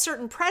kill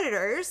certain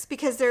predators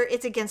because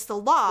it's against the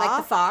law. Like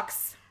the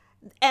fox.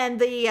 And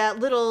the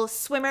little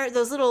swimmer,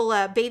 those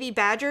little baby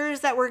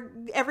badgers that were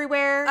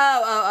everywhere.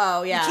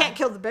 Oh, yeah. You can't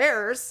kill the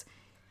bears.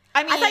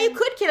 I mean, I thought you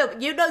could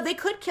kill, they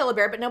could kill a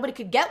bear, but nobody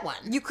could get one.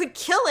 You could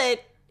kill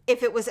it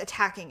if it was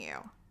attacking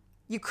you.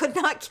 You could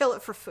not kill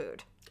it for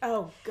food.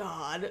 Oh,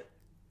 God.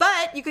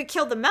 But you could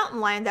kill the mountain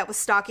lion that was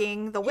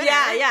stalking the winner.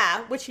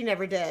 Yeah, which he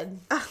never did.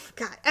 Oh,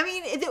 God, I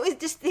mean, it was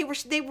just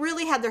they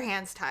really had their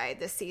hands tied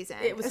this season.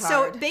 It was so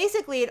hard.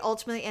 basically, it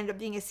ultimately ended up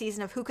being a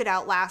season of who could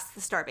outlast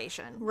the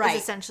starvation. Right.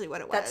 Is essentially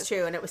what it was. That's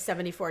true, and it was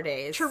 74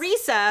 days.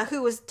 Teresa,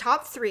 who was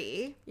top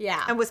 3,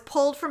 Yeah. and was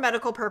pulled for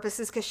medical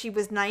purposes because she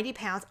was 90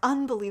 pounds.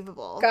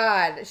 Unbelievable.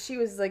 God, she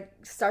was like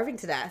starving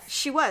to death.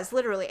 She was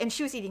literally, and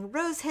she was eating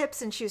rose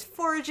hips, and she was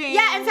foraging.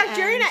 Yeah, in fact,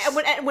 Jerry and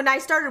I, when I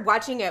started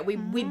watching it, we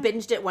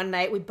binged it one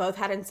night. We both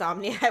had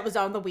insomnia. It was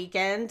on the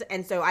weekend,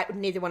 and so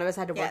neither one of us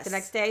had to work Yes. the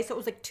next day. So it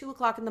was like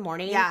 2:00 in the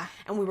morning. Yeah.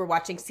 And we were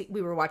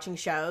watching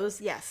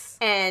shows. Yes.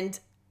 And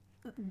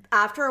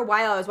after a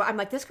while, I'm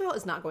like, this girl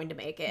is not going to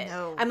make it.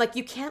 No. I'm like,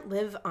 you can't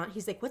live on.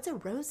 He's like, what's a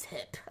rose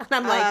hip? And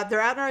I'm like,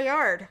 they're out in our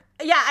yard.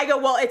 yeah. I go,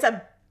 well, it's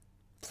a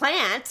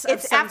plant. Of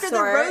It's some after the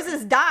sort.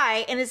 roses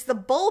die, and it's the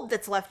bulb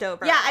that's left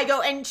over. Yeah, I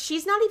go, and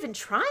she's not even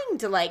trying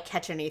to like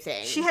catch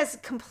anything. She has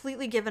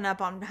completely given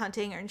up on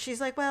hunting, and she's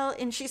like,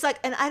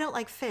 and I don't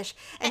like fish.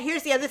 And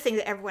here's the other thing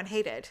that everyone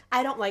hated.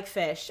 I don't like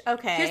fish.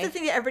 Okay. Here's the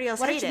thing that everybody else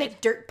Why don't hated. you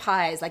make dirt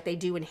pies like they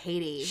do in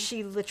Haiti?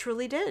 She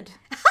literally did.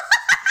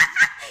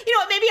 You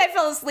know what? Maybe I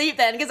fell asleep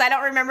then because I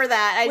don't remember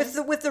that.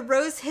 With the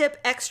rose hip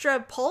extra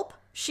pulp,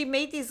 she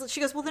made these. She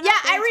goes, well, they're yeah,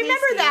 not I very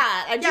remember tasty.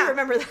 that. I do Yeah.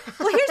 remember that.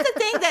 Well, here's the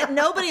thing that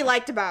nobody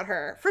liked about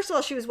her. First of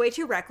all, she was way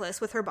too reckless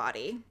with her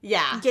body.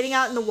 Yeah. Getting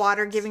out in the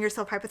water, giving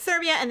herself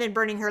hypothermia, and then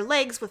burning her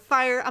legs with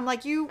fire. I'm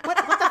like, what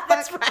the fuck?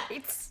 That's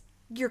right.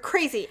 You're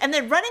crazy. And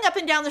then running up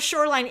and down the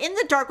shoreline in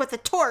the dark with a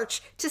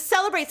torch to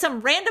celebrate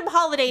some random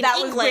holiday That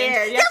in was England.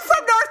 weird. You're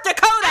from North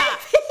Dakota.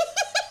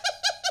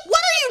 What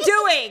are you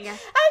doing?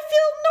 I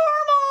feel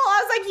normal.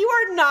 I was like, you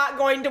are not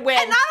going to win.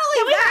 And not only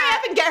Can we that- hurry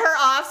up and get her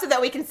off so that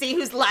we can see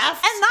who's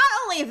left? And not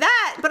only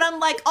that, but I'm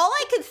like, all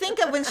I could think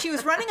of when she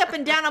was running up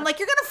and down, I'm like,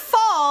 you're going to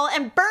fall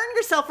and burn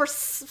yourself or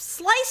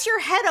slice your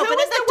head open in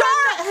the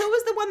dark. Who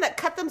was the one that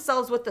cut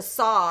themselves with the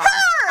saw? Her!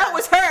 Oh, it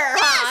was her.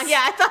 Huh? Yes!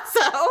 Yeah, I thought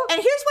so.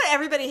 And here's what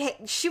everybody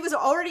she was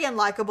already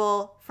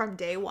unlikable from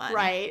day one.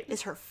 Right.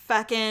 Is her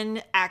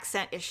fucking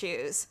accent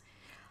issues.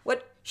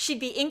 What?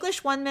 She'd be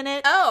English one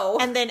minute. Oh.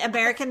 And then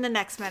American the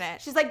next minute.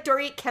 She's like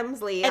Dorit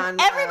Kemsley on.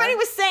 And everybody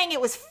was saying it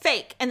was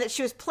fake and that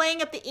she was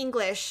playing up the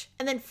English.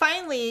 And then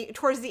finally,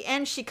 towards the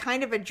end, she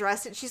kind of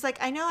addressed it. She's like,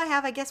 I know I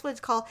have, I guess what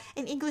it's called,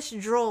 an English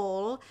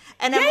droll.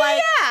 And I'm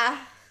like, yeah.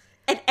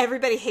 and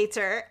everybody hates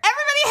her.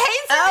 Everybody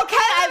hates her. Okay,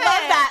 I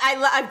love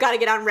that. I've got to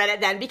get on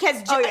Reddit then because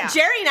yeah.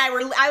 Jerry and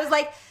I was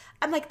like,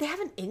 they have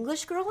an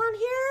English girl on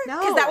here? No.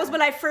 Because that was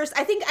when I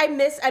think I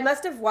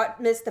must have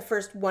missed the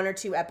first 1 or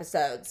 2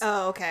 episodes.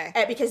 Oh, okay.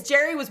 Because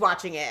Jerry was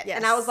watching it. Yes.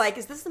 And I was like,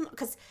 is this,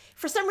 because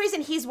for some reason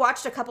he's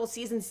watched a couple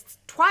seasons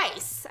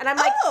twice. And I'm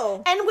like,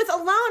 Oh. and with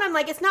Alone, I'm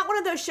like, it's not one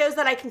of those shows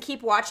that I can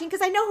keep watching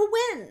because I know who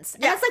wins.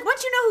 And Yeah. it's like,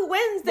 once you know who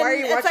wins, then Why are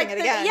you it's watching like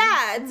it again?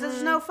 Yeah, it's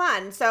just no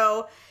fun.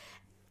 So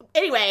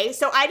anyway,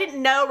 so I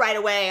didn't know right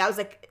away. I was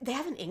like, they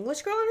have an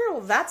English girl on here?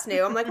 Well, that's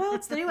new. I'm like, well,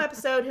 it's the new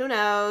episode. Who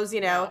knows?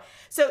 You know.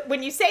 So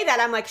when you say that,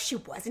 I'm like, she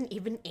wasn't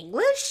even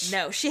English?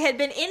 No, she had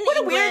been in What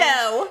a England.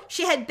 weirdo.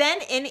 She had been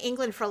in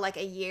England for like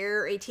a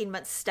year or 18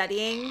 months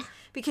studying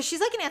because she's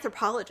like an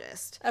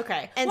anthropologist.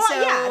 Okay. And well,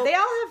 so- yeah, they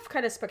all have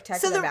kind of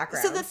spectacular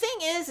backgrounds. So the thing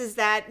is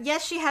that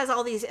yes, she has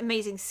all these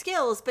amazing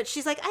skills, but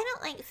she's like, I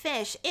don't like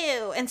fish,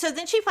 ew. And so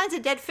then she finds a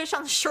dead fish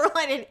on the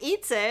shoreline and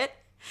eats it,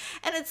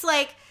 and it's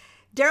like,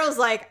 Daryl's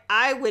like,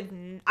 I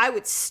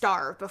would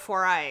starve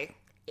before I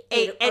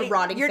ate a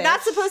rotting You're fish.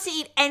 not supposed to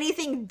eat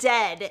anything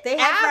dead. They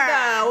ever.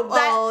 have though.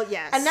 Well,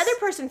 yes. Another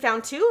person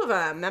found 2 of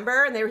them.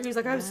 Remember? And he was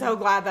like, "I'm so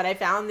glad that I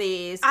found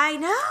these." I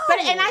know.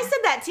 And I said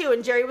that too.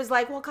 And Jerry was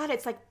like, "Well, God,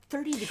 it's like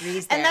 30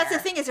 degrees there." And that's the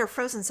thing is they're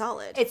frozen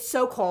solid. It's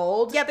so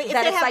cold. Yeah, but if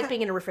that they it's have- like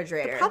being in a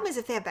refrigerator. The problem is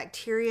if they have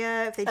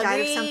bacteria, if they died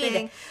of Agreed.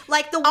 something.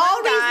 Like the one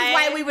all guy, reasons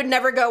why we would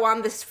never go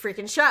on this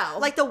freaking show.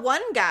 like the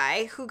one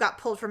guy who got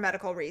pulled for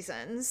medical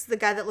reasons, the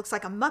guy that looks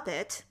like a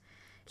Muppet.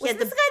 He was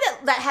had this the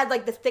guy that had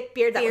like the thick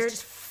beard that was Beard.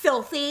 just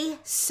filthy?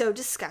 so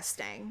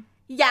disgusting.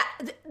 Yeah.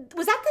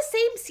 Was that the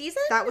same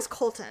season? That was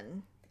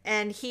Colton.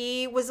 And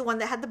he was the one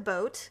that had the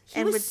boat. He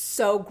and was would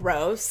so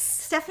gross.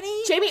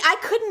 Stephanie, Jamie, I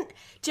couldn't.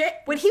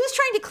 when he was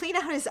trying to clean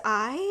out his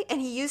eye and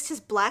he used his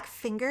black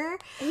finger,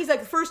 He's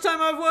like, first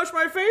time I've washed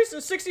my face in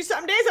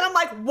 60-something days. And I'm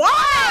like,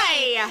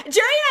 why? Jerry and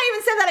I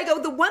even said that. I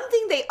go, the one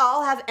thing they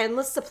all have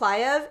endless supply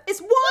of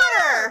is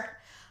water.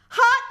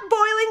 Hot,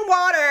 boiling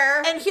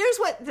water. and here's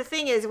what the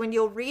thing is when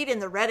you'll read in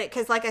the Reddit,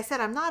 because like I said,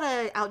 I'm not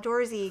a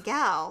outdoorsy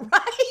gal.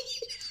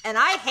 And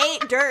I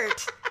hate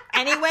dirt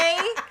anyway.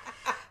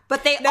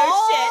 But they No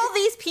all shit.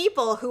 these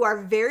people who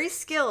are very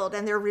skilled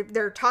and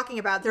they're talking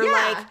about they're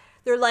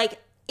like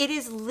it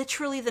is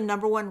literally the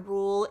number one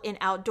rule in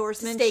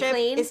outdoorsmanship Stay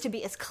clean. is to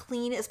be as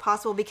clean as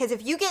possible, because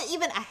if you get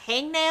even a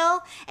hangnail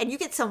and you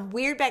get some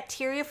weird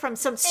bacteria from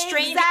some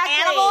strange Exactly.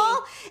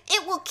 animal,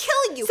 it will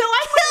kill you. So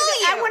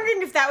Kill I'm you.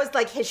 wondering if that was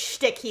like his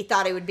shtick he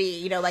thought it would be.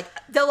 You know, like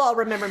they'll all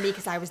remember me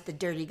because I was the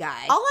dirty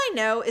guy. All I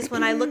know is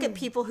when I look at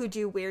people who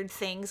do weird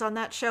things on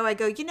that show, I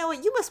go, you know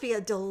what? You must be a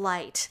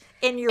delight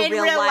in your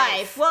real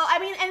life. Well, I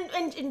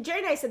mean, and Jerry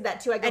and I said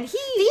that too. I go, And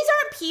these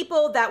aren't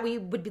people that we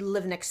would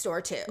live next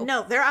door to.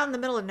 No, they're out in the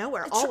middle of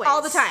nowhere, always.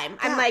 All the time. Yeah.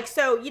 I'm like,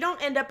 so you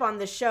don't end up on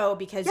the show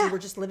because Yeah. you were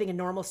just living a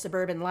normal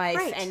suburban life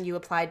Right. and you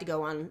applied to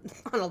go on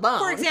alone.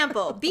 For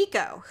example,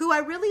 Biko, who I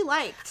really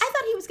liked. I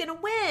thought he was going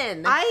to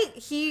win. Why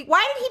did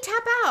he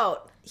tap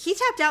out? He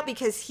tapped out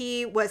because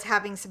he was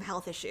having some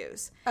health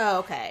issues. Oh,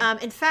 okay.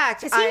 In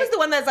fact, he was the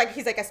one that's like,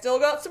 he's like, I still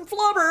got some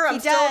flubber. I'm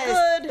still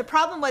The good.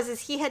 problem was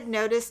he had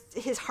noticed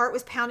his heart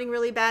was pounding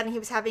really bad, and he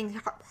was having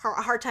a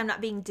hard time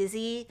not being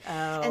dizzy.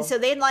 Oh. And so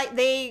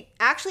they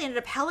actually ended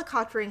up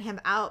helicoptering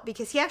him out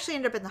because he actually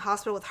ended up in the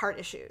hospital with heart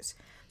issues.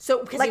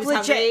 So, because he was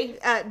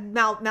legit hungry?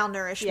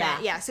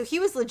 malnourishment. Yeah. So he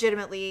was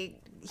legitimately.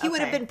 He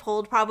would have Okay. been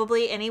pulled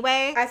probably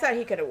anyway. I thought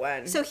he could have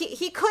won. So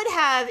he could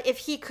have, if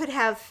he could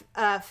have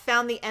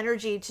found the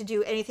energy to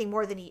do anything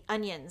more than eat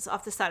onions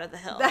off the side of the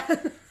hill.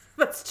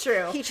 That's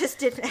true. He just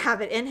didn't have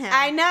it in him.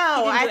 I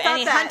know. He didn't I do thought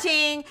any that.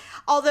 hunting.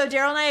 Although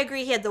Daryl and I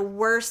agree, he had the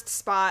worst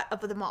spot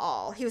of them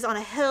all. He was on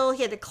a hill.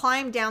 He had to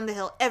climb down the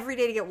hill every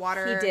day to get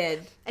water. He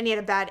did. And he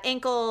had a bad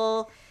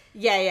ankle.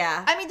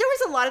 Yeah. I mean, there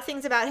was a lot of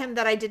things about him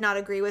that I did not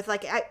agree with.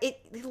 Like,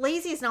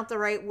 lazy is not the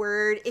right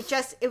word.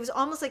 It was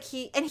almost like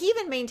he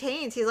even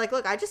maintains, he's like,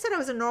 look, I just said I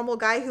was a normal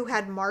guy who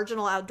had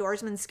marginal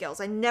outdoorsman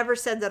skills. I never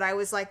said that I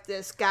was like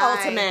this guy.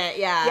 Ultimate,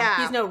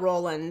 yeah. He's no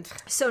Roland.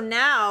 So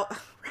now,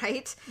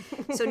 right?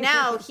 So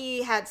now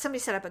he had somebody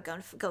set up a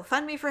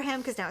GoFundMe for him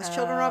because now his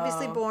children are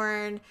obviously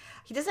born.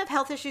 He doesn't have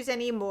health issues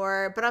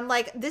anymore. But I'm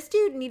like, this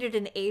dude needed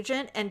an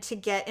agent and to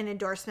get an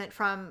endorsement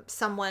from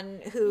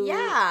someone who,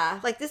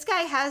 like, this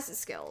guy has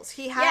skills.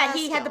 He has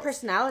he had the skills.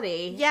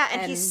 personality. Yeah,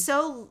 and he's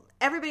so,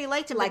 everybody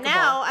liked him. Likeable. But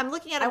now I'm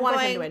looking at him wanted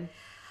him going, to win.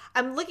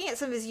 I'm looking at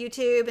some of his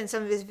YouTube and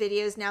some of his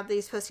videos now that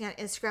he's posting on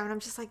Instagram, and I'm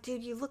just like,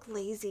 dude, you look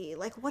lazy.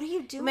 Like, what are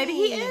you doing? Maybe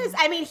he is.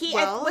 I mean,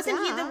 wasn't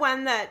he the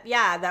one that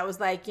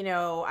was like,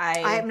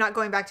 I am not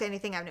going back to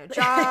anything. I have no job.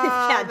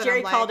 Yeah, And Jerry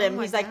I'm like, called him. oh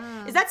my He's like,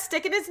 God. is that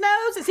stick in his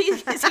nose? Is he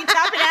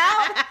tapping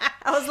out?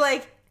 I was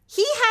like,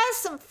 He has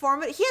some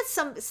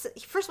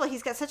first of all,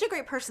 he's got such a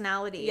great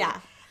personality. yeah.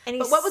 And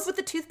But what was with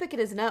the toothpick in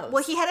his nose?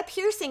 Well, he had a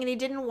piercing and he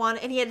didn't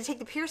want, and he had to take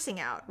the piercing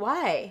out.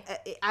 Why?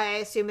 I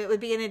assume it would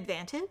be an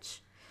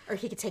advantage. Or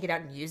he could take it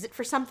out and use it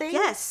for something?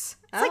 Yes.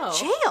 It's like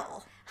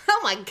jail. Oh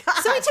my God.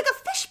 So he took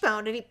a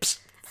fishbone and he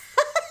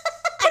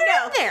I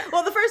know. in there.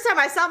 Well, the first time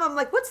I saw him, I'm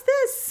like, what's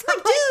this?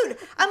 Like, dude,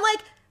 I'm like,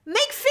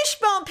 make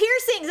fishbone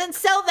piercings and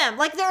sell them.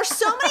 Like, there are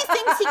so many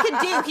things he could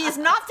do. He is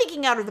not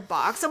thinking out of the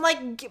box. I'm like,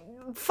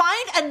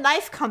 find a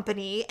knife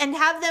company and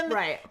have them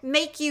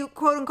make you,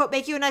 quote unquote,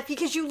 make you a knife,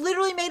 because you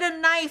literally made a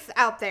knife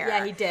out there.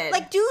 Yeah, he did.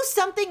 Like, do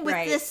something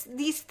with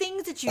these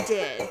things that you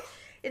did.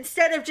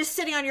 Instead of just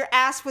sitting on your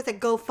ass with a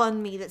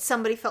GoFundMe that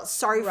somebody felt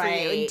sorry for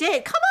you and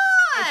did. Come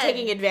on! And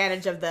taking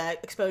advantage of the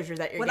exposure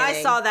that you're getting. When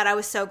I saw that, I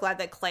was so glad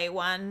that Clay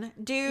won.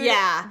 Dude,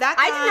 yeah. that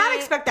guy, I did not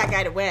expect that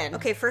guy to win.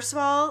 Okay, first of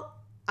all,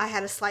 I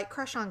had a slight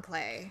crush on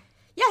Clay.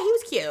 Yeah, he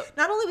was cute.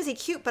 Not only was he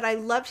cute, but I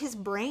loved his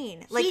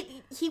brain. Like,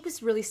 he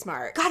was really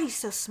smart. God, he's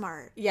so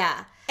smart.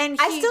 Yeah. And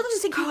I still didn't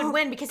think he would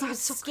win because he was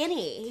so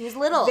skinny. He was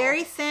little.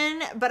 Very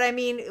thin, but I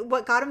mean,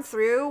 what got him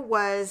through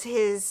was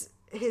his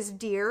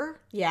deer.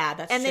 Yeah,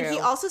 that's true. And then he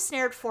also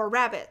snared 4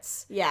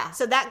 rabbits. Yeah.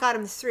 So that got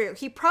him through.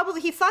 He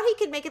thought he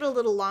could make it a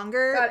little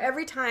longer. God,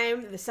 every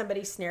time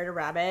somebody snared a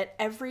rabbit,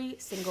 every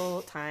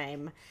single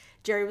time,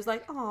 Jerry was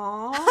like,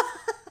 "Aw."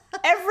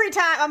 Every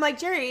time. I'm like,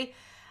 Jerry,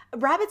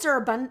 rabbits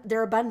are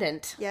they're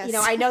abundant. Yes. You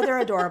know, I know they're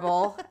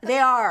adorable. They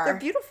are. They're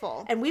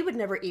beautiful. And we would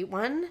never eat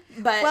one.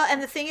 But Well,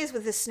 and the thing is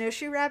with the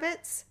snowshoe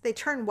rabbits, they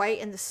turn white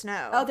in the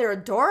snow. oh, they're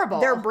adorable.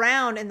 They're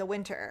brown in the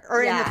winter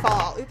or in the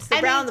fall. Oops,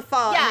 they're brown in the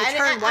fall. Yeah, and they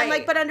turn white. I'm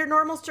like, but under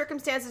normal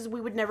circumstances, we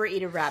would never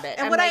eat a rabbit.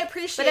 And I'm what I like,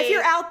 appreciate- but if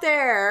you're out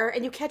there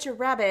and you catch a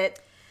rabbit,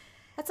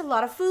 that's a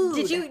lot of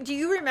food. Do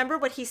you remember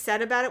what he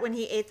said about it when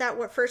he ate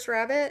that first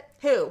rabbit?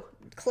 Who?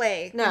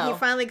 Clay. No. When he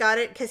finally got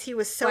it because he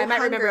was so I might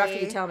hungry. remember after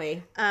you tell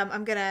me. Did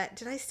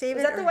I save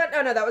Is it? that the one?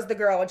 Oh no, that was the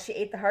girl when she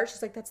ate the heart.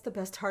 She's like, "That's the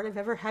best heart I've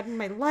ever had in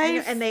my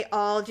life." And they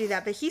all do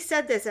that. But he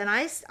said this, and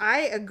I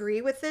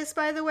agree with this,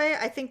 by the way.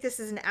 I think this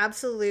is an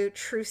absolute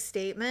true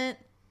statement.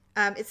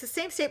 It's the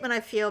same statement I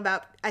feel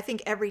about, I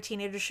think every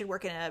teenager should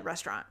work in a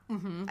restaurant.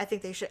 Mm-hmm. I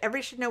think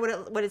everybody should know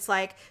what it's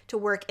like to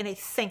work in a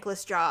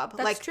thankless job.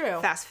 That's like true.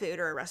 Fast food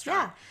or a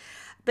restaurant. Yeah.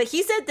 But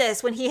he said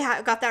this when he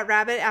got that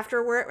rabbit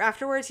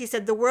afterwards. He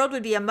said, the world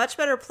would be a much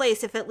better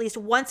place if at least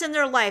once in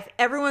their life,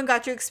 everyone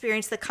got to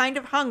experience the kind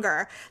of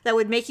hunger that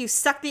would make you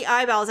suck the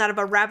eyeballs out of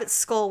a rabbit's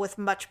skull with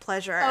much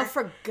pleasure. Oh,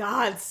 for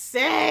God's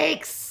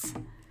sakes.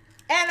 And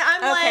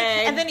I'm like,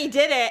 and then he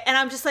did it. And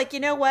I'm just like, you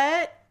know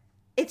what?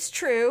 It's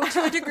true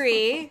to a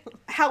degree.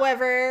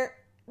 However,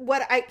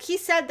 he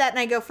said that, and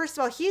I go, first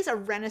of all, he's a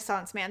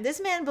Renaissance man.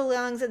 This man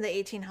belongs in the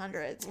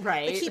 1800s.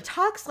 Right. Like, he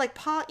talks like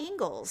Pa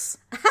Ingalls.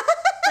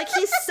 Like,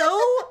 he's so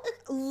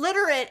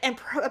literate and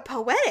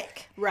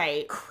poetic.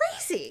 Right.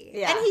 Crazy.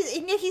 Yeah.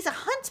 And yet he's a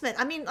huntsman.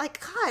 I mean,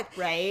 like, God.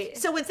 Right.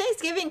 So when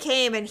Thanksgiving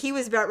came and he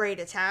was about ready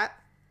to tap,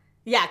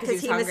 Yeah, because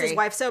he missed his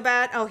wife so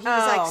bad. Oh, he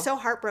was like so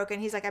heartbroken.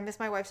 He's like, I miss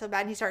my wife so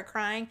bad. And he started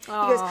crying. He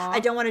goes, I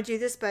don't want to do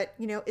this, but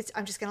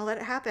I'm just going to let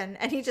it happen.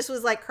 And he just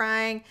was like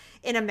crying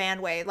in a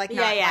man way, like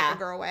not like a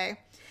girl way.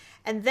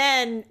 And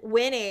then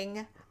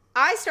winning,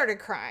 I started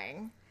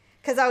crying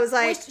because I was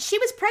like, she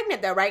was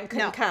pregnant though, right? And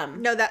couldn't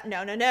come. No. That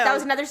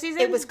was another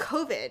season. It was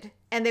COVID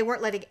and they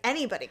weren't letting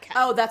anybody come.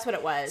 Oh, that's what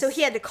it was. So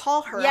he had to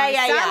call her on a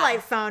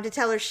satellite phone to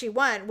tell her she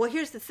won. Well,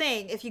 here's the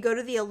thing. If you go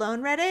to the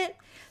Alone Reddit,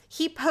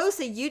 he posts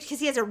a YouTube,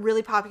 because he has a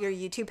really popular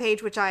YouTube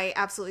page, which I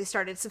absolutely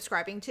started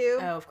subscribing to.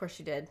 Oh, of course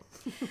you did.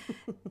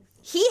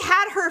 He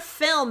had her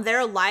film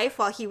their life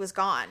while he was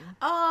gone.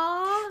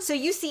 Oh. So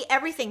you see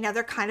everything. Now,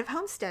 they're kind of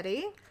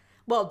homesteady.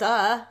 Well,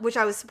 duh. Which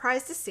I was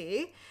surprised to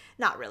see.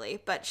 Not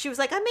really, but she was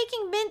like, I'm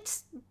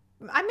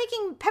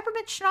making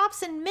peppermint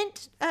schnapps and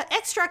mint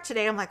extract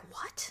today. I'm like,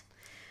 what?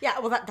 Yeah,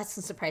 well, that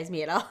doesn't surprise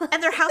me at all.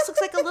 And their house looks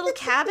like a little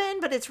cabin,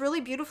 but it's really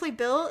beautifully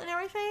built and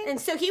everything.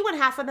 And so he won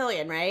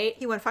 $500,000, right?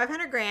 He won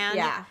 $500,000.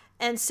 Yeah.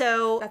 And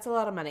so that's a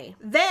lot of money.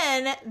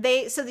 Then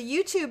so the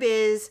YouTube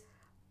is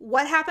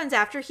what happens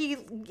after he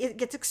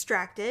gets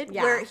extracted,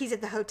 where he's at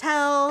the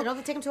hotel. And don't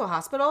they take him to a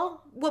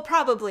hospital? Well,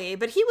 probably,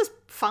 but he was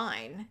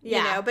fine,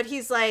 you know, but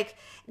he's like,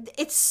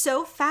 it's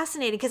so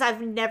fascinating because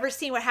I've never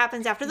seen what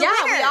happens after the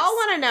winners. We all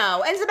want to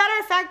know. And as a matter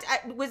of fact,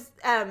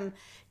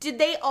 did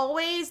they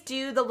always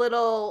do the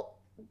little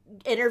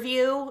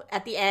interview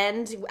at the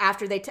end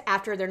after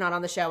they're not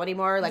on the show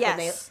anymore? Like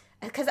yes.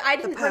 Because I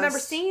didn't remember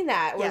seeing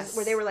that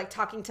where they were like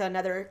talking to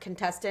another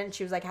contestant.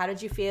 She was like, "How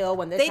did you feel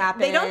when this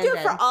happened?" They don't do it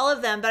for all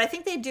of them, but I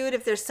think they do it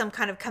if there's some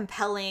kind of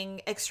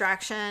compelling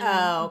extraction.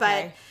 Oh,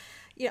 okay.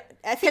 But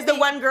I think because the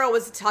one girl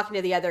was talking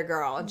to the other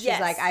girl, and she's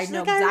like, "I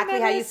know exactly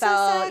how you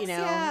felt."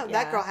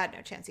 That girl had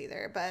no chance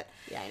either. But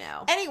yeah, I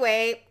know.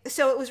 Anyway,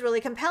 so it was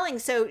really compelling.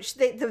 So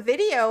the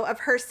video of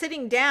her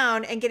sitting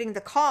down and getting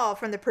the call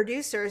from the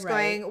producers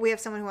going, "We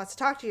have someone who wants to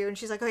talk to you," and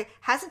she's like, "Okay,"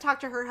 hasn't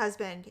talked to her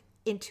husband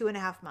in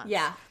 2.5 months.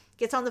 Yeah.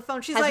 Gets on the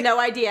phone. She's has like, no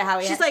idea how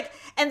he. She's like,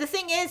 and the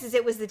thing is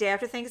it was the day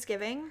after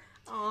Thanksgiving.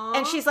 Aww.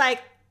 And she's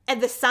like,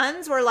 and the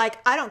sons were like,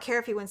 I don't care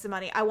if he wins the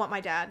money. I want my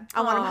dad.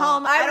 I want him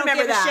home. I don't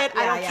give a shit.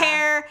 I don't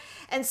care.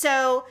 And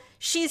so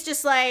she's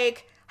just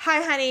like,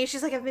 hi, honey.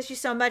 She's like, I've missed you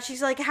so much.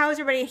 She's like, how is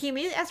everybody? And he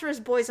immediately asked for his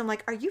boys. I'm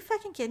like, are you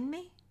fucking kidding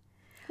me?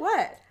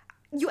 What?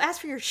 You asked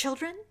for your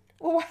children?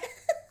 What?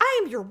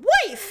 I am your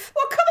wife.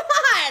 Well,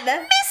 come on.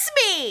 Miss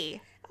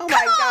me. Oh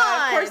my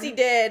God, of course he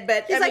did,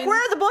 but he's like, where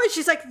are the boys?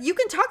 She's like, you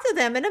can talk to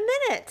them in a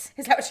minute.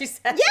 Is that what she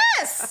said?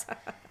 Yes.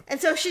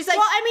 And so she's like,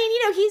 well, I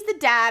mean, he's the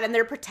dad and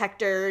they're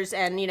protectors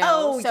and,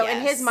 so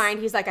in his mind,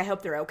 he's like, I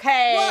hope they're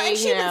okay. Well, and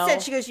she even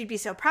said, she goes, you'd be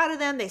so proud of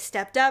them. They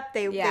stepped up.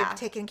 They've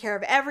taken care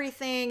of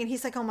everything. And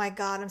he's like, oh my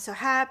God, I'm so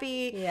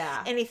happy.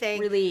 Yeah. Anything.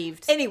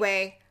 Relieved.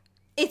 Anyway,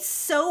 it's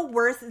so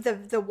worth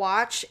the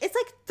watch. It's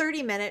like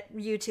 30-minute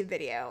YouTube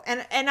video,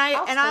 and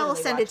I will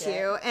send it to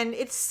you. And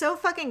it's so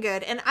fucking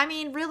good. And I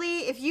mean,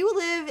 really, if you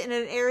live in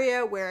an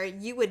area where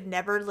you would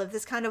never live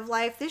this kind of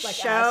life, this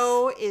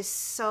show is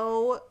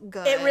so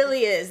good. It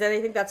really is, and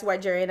I think that's why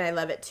Jerry and I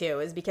love it too.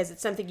 Is because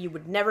it's something you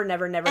would never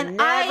do.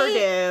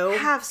 I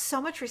have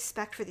so much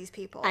respect for these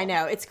people. I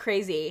know, it's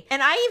crazy.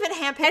 And I even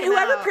handpick. And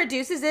whoever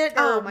produces it,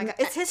 oh my God,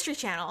 it's History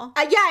Channel.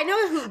 Yeah, I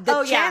know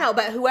the channel,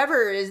 but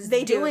whoever is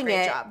doing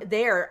it, job.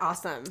 They're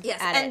awesome. Yes,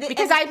 at it.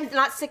 Because I'm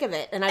not sick of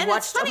it, and I've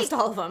watched almost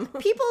all of them.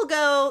 People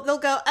they'll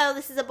go, oh,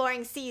 this is a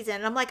boring season.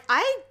 And I'm like,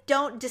 I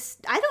don't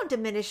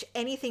diminish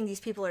anything these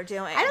people are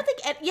doing. I don't think.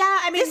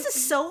 I mean, this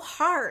is so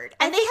hard,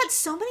 and they had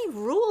so many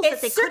rules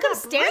that they couldn't break.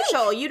 It's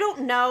circumstantial. You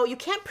don't know. You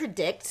can't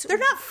predict. They're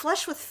not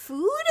flush with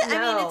food. No.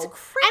 I mean, it's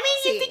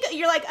crazy. I mean,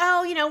 you're like,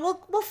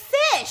 oh, we'll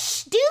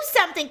fish, do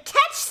something,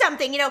 catch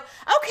something.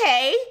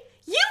 Okay.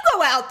 You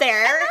go out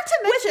there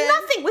with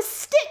nothing, with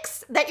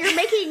sticks that you're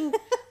making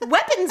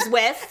weapons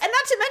with. And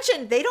not to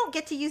mention, they don't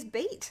get to use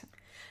bait.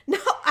 No,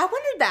 I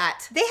wondered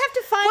that. They have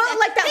to find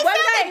they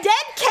found a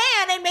dead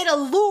can and made a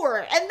lure,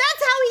 and that's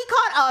how he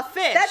caught a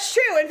fish. That's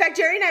true. In fact,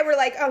 Jerry and I were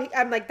like,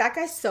 I'm like, that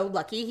guy's so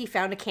lucky he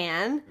found a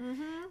can.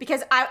 Mm-hmm.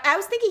 Because I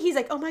was thinking, he's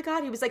like, oh my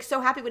God, he was like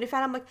so happy when he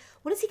found it. I'm like,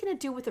 what is he going to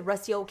do with the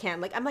rusty old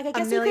can? Like, I'm like, I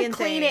guess you could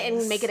clean it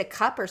and make it a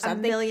cup or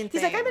something.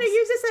 He's like, I'm going to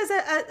use this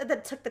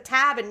as took the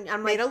tab, and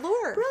I'm like, made a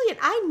lure. Brilliant.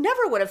 I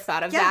never would have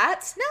thought of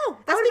that. No,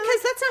 that's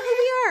because that's not who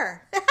we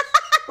are.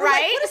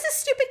 Right? Like, what is this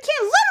stupid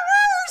can?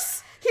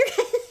 Litterers!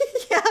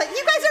 Yeah,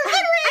 you guys are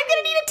littering. I'm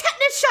gonna need a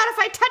tetanus shot if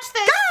I touch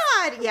this.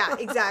 God, yeah,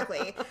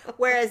 exactly.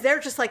 Whereas they're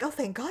just like, oh,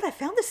 thank God, I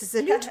found this as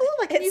a new tool.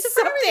 I can use it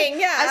for everything.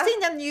 Yeah,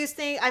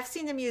 I've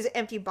seen them use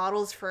empty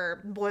bottles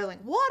for boiling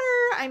water.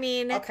 I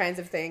mean, all kinds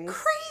of things.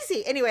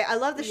 Crazy. Anyway, I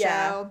love the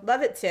show.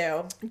 Love it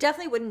too.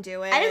 Definitely wouldn't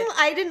do it.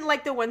 I didn't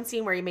like the one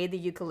scene where he made the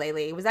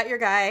ukulele. Was that your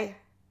guy?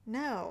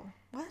 No.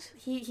 What?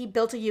 He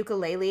built a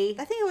ukulele.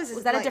 I think it was.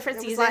 Was that a different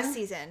season? Last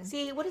season.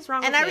 See, what is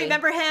wrong? And with I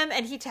remember him,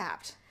 and he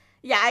tapped.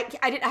 Yeah,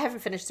 I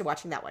haven't finished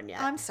watching that one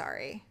yet. I'm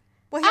sorry.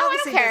 Well, he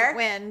obviously doesn't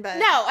win, but...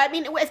 No, I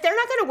mean, if they're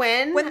not going to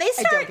win, when they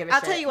start, I don't give a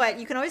I'll shit. tell you what,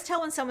 you can always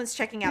tell when someone's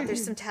checking out.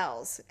 There's some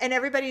tells. And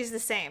everybody's the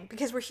same,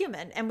 because we're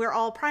human, and we're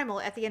all primal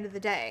at the end of the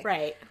day.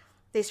 Right.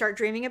 They start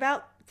dreaming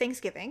about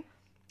Thanksgiving.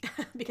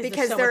 because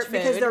there's so much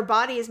food. Their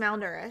body is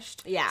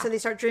malnourished. Yeah. So they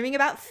start dreaming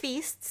about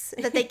feasts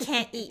that they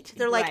can't eat.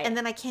 They're like, Right. and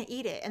then I can't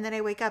eat it, and then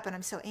I wake up and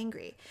I'm so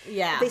angry.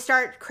 Yeah. They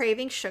start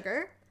craving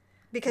sugar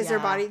because their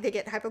Yeah. body, they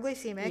get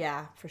hypoglycemic.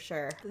 Yeah, for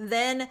sure.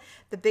 Then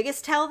the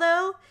biggest tell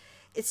though,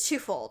 it's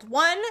twofold.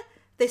 One,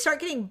 they start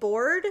getting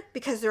bored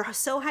because they're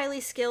so highly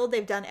skilled.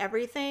 They've done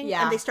everything.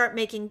 Yeah. And they start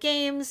making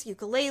games,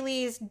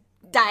 ukuleles,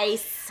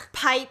 Dice.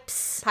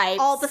 pipes, Pipes.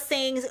 all the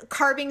things,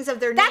 carvings of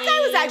their That name. guy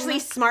was actually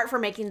smart for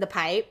making the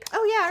pipe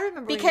Oh yeah, I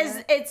remember. because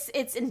reading that.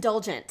 it's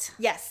indulgent.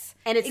 Yes.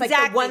 And it's like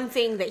Exactly. the one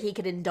thing that he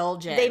could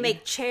indulge in. They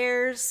make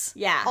chairs.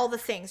 Yeah. All the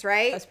things,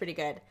 right? That's pretty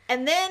good.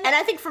 And then And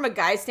I think from a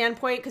guy's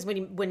standpoint, because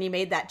when he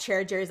made that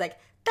chair, Jerry's like,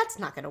 that's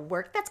not going to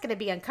work. That's going to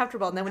be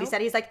uncomfortable. And then when he Nope.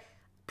 said it, he's like,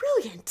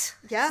 brilliant.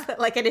 Yeah.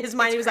 Like in his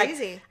mind, It's he was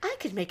crazy. like, I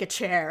could make a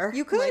chair.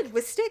 you could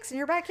with sticks in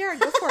your backyard.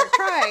 Go for it.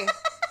 Try.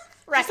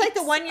 Right. It's like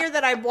the one year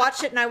that I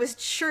watched it and I was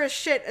sure as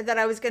shit that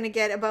I was going to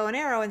get a bow and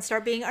arrow and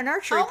start being an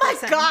archery Oh my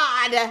person.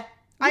 God.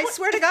 I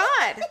swear to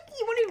God.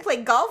 You wouldn't even play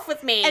golf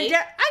with me. And I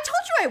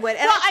told you I would.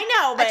 And Well, I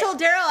know, but- I told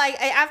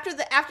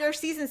Daryl after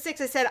season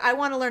 6, I said I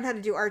want to learn how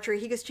to do archery.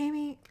 He goes,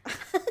 Jamie,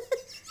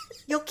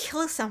 you'll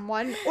kill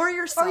someone or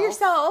yourself. or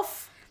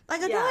yourself. I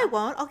go, no, Yeah. I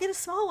won't. I'll get a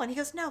small one. He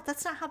goes, no,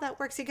 that's not how that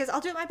works. He goes, I'll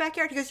do it in my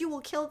backyard. He goes, you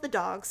will kill the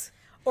dogs.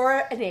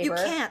 Or a neighbor.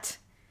 You can't.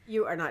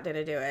 You are not going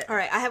to do it. All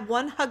right, I have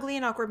one ugly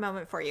and awkward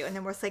moment for you, and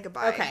then we'll say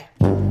goodbye. Okay.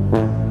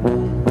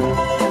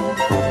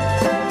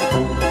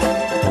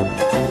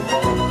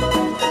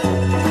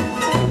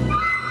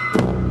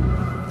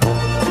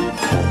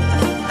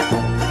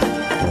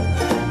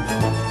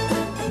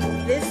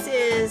 This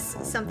is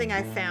something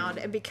I found,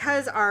 and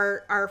because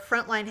our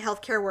frontline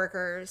healthcare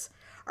workers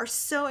are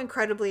so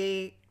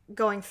incredibly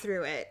going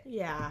through it,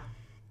 Yeah.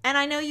 and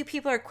I know you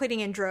people are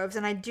quitting in droves,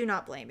 and I do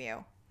not blame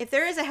you. If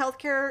there is a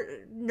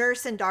healthcare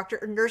nurse and doctor,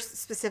 or nurse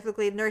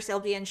specifically, nurse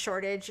LVN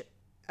shortage,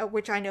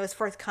 which I know is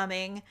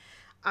forthcoming,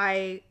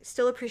 I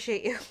still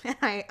appreciate you, and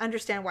I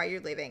understand why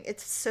you're leaving.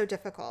 It's so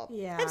difficult.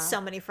 Yeah. I have so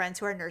many friends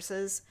who are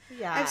nurses.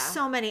 Yeah. I have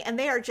so many, and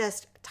they are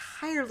just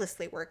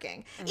tirelessly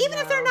working. Even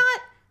if they're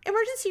not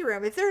emergency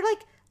room, if they're like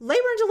labor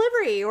and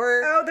delivery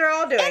or Oh, they're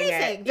all doing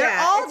anything. it. They're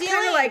all it's kind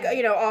of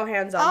dealing- like, all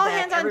hands on all deck.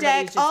 hands on Everybody's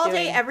deck, just all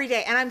day, doing- every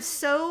day. And I'm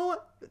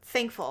so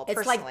thankful, It's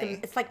personally.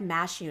 like it's like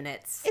MASH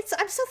units.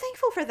 I'm so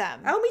thankful for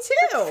them. Oh, me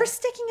too. For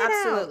sticking it out.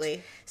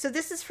 Absolutely. So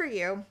this is for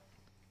you.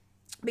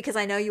 Because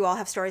I know you all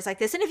have stories like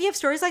this. And if you have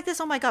stories like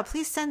this, oh my God,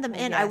 please send them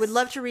in. I would yes.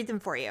 love to read them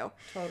for you.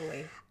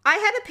 Totally. I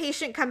had a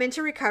patient come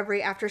into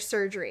recovery after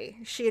surgery.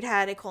 She had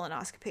had a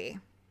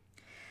colonoscopy.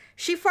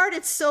 She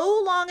farted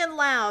so long and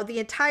loud, the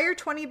entire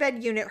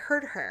 20-bed unit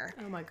heard her.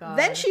 Oh my God.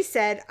 Then she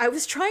said, I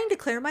was trying to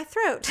clear my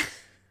throat.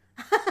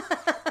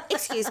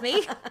 Excuse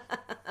me.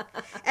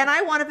 And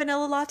I want a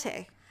vanilla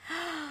latte.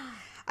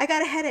 I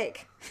got a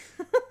headache.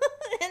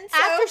 And so,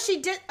 After she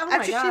did, oh my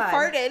after God. she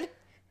farted,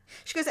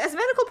 she goes, as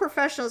medical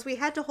professionals, we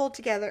had to hold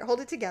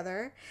it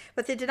together,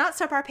 but they did not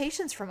stop our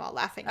patients from all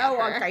laughing at Oh,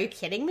 her. are you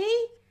kidding me?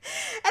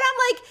 And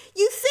I'm like,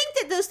 you think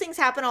that those things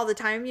happen all the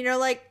time,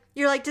 like,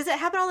 you're like, does it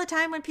happen all the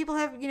time when people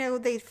have,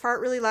 they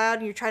fart really loud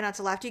and you try not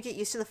to laugh? Do you get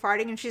used to the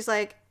farting? And she's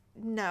like,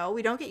 no,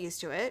 we don't get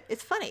used to it.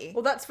 It's funny.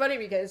 Well, that's funny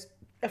because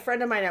a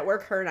friend of mine at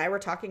work, her and I were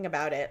talking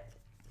about it.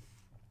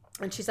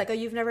 And she's like, oh,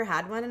 you've never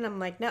had one? And I'm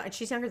like, no. And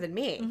she's younger than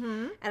me.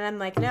 Mm-hmm. And I'm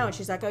like, no. And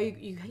she's like, oh,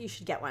 you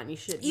should get one. You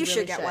should. You really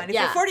should get one. If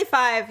Yeah. you're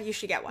 45, you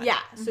should get one. Yeah.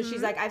 So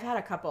she's like, I've had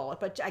a couple,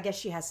 but I guess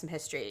she has some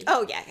history.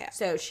 Oh, yeah.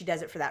 So she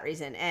does it for that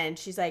reason. And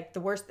she's like,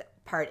 the worst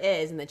part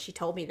is, and then she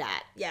told me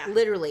that. Yeah.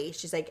 Literally,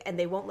 she's like, and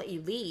they won't let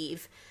you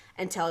leave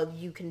until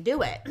you can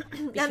do it.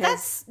 Now, Because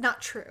that's not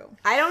true.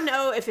 I don't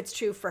know if it's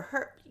true for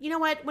her. You know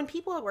what? When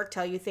people at work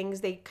tell you things,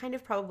 they kind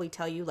of probably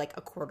tell you like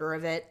a quarter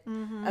of it,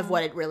 of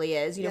what it really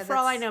is. Yeah, For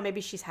all I that's- know,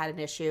 maybe she's had an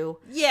issue.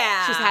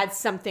 Yeah. She's had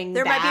something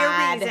There might be a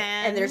bad, reason.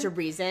 and there's a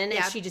reason,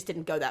 Yeah. and she just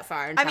didn't go that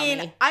far and I tell mean,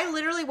 me. I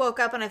literally woke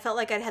up and I felt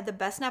like I'd had the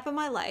best nap of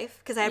my life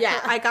because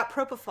I got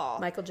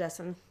propofol. Michael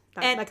Jessen.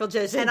 and Michael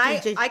Jessen. And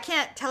I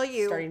can't tell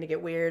you, starting to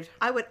get weird.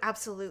 I would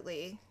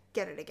absolutely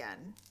get it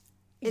again.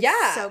 It's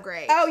Yeah. so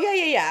great. Oh,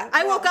 yeah.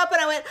 I woke up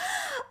and I went,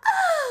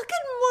 oh,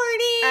 good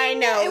morning. I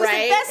know, It was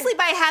right? the best sleep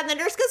I had. And the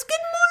nurse goes, good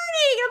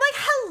morning. And I'm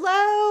like,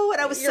 hello.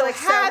 And I was You're, so, like,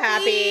 so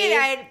happy. happy.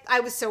 And I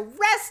was so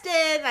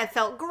rested. And I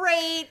felt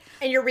great.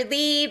 And you're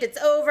relieved. It's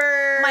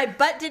over. My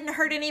butt didn't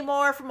hurt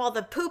anymore from all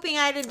the pooping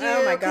I had to do.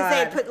 Oh, my Because they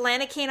had God. put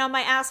Lanacane on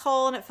my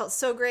asshole and it felt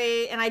so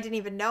great. And I didn't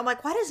even know. I'm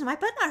like, why does my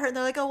butt not hurt? And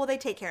they're like, oh, well, they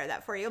take care of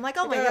that for you. I'm like,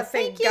 oh my Oh, God,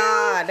 thank thank you.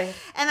 God.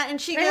 And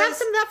she Can I have goes,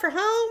 some of that for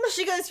home?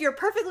 she goes, you're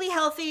perfectly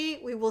healthy.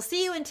 We will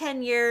see you in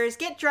 10 years.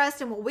 Get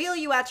dressed and we'll wheel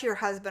you out to your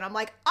husband. I'm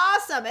like,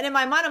 awesome. And in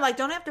my mind, I'm like,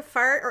 don't I have to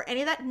fart or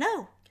any of that?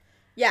 No,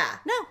 Yeah.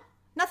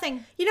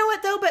 nothing. You know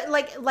what though, but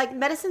like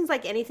medicine's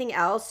like anything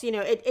else,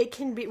 it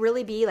can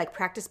really be like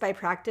practice by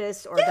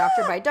practice or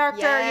doctor by doctor.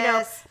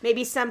 Yes.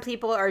 Maybe some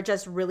people are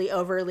just really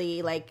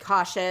overly like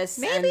cautious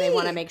and they Maybe.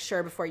 want to make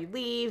sure before you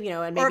leave,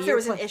 and maybe Or if there you're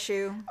was an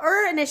issue.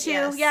 or an issue.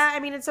 Yes. Yeah, I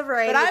mean it's a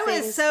variety. But I of was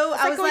things. so,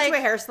 It's I like was going like, to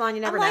a hair salon.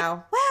 You never I'm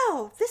know. like,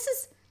 wow, this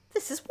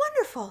is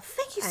wonderful.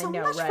 Thank you so I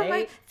know, much for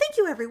right? thank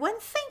you, everyone.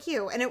 Thank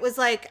you. And it was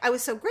like, I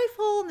was so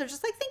grateful. And they're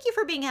just like, thank you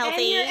for being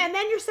healthy. And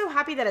then you're so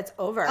happy that it's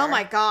over. Oh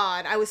my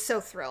God. I was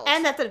so thrilled.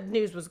 And that the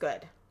news was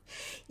good.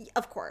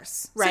 Of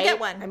course. Right? So get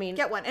one. I mean,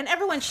 get one. And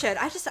everyone should.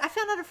 I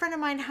found out a friend of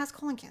mine has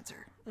colon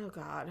cancer. Oh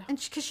God. And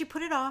because she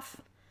put it off.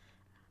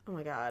 Oh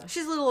my God.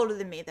 She's a little older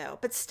than me though,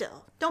 but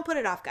still, don't put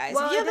it off, guys.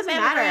 Well, if you it have a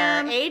doesn't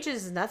mammogram, matter. Age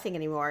is nothing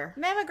anymore.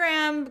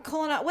 Mammogram,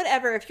 colon,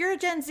 whatever. If you're a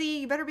Gen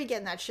Z, you better be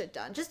getting that shit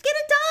done. Just get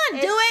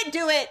it done.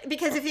 Do it.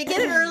 Because if you get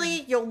it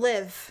early, you'll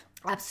live.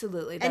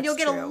 Absolutely. And you'll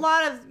get a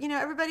lot of,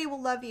 everybody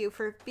will love you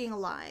for being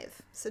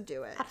alive. So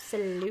do it.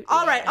 Absolutely.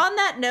 All right. On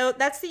that note,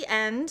 that's the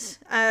end.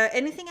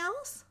 Anything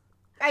else?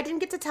 I didn't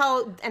get to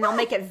tell, and I'll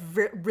make it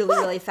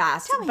really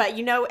fast. Tell me. But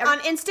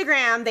on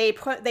Instagram,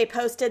 they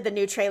posted the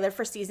new trailer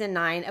for season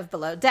 9 of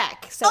Below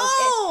Deck. So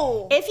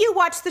if you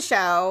watch the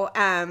show,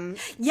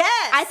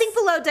 yes, I think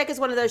Below Deck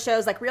is one of those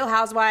shows like Real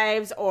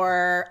Housewives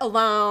or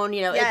Alone.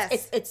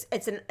 Yes.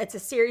 It's a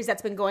series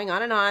that's been going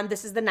on and on.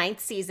 This is the 9th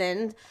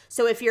season.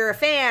 So if you're a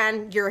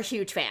fan, you're a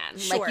huge fan.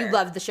 Sure. Like you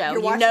love the show.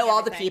 You're You know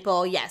all the everything.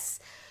 people.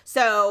 Yes.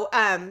 So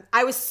I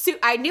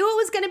knew it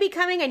was going to be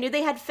coming. I knew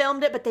they had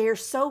filmed it, but they are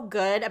so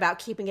good about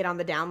keeping it on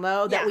the down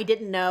low that we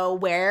didn't know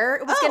where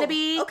it was going to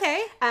be.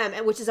 Okay.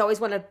 And which is always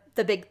one of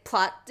the big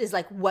plot is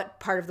like what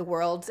part of the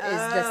world is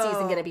the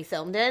season going to be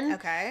filmed in.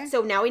 Okay.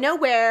 So now we know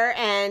where,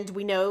 and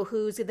we know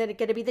who's going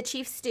to be the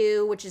chief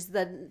stew, which is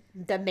the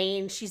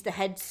main. She's the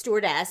head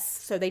stewardess.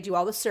 So they do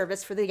all the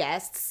service for the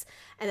guests.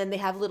 And then they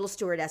have little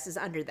stewardesses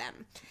under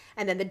them.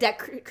 And then the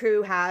deck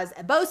crew has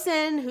a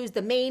bosun, who's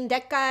the main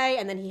deck guy,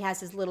 and then he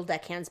has his little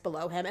deckhands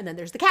below him, and then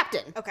there's the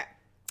captain. Okay.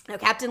 Now,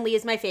 Captain Lee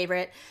is my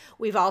favorite.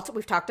 We've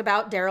talked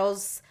about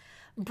Daryl's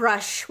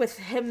brush with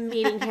him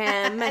meeting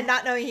him. And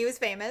not knowing he was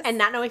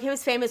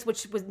famous.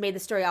 Which made the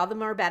story all the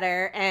more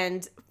better,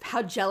 and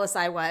how jealous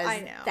I was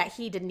that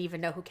he didn't even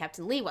know who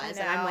Captain Lee was.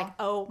 And I'm like,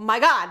 oh my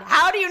God,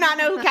 how do you not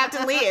know who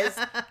Captain Lee is?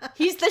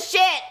 He's the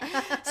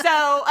shit.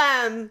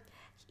 So,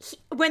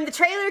 when the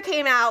trailer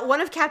came out, one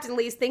of Captain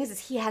Lee's things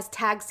is he has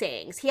tag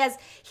sayings.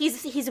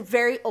 He's a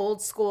very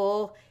old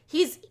school.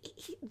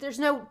 There's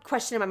no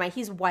question in my mind.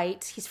 He's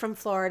white. He's from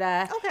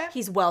Florida. Okay.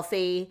 He's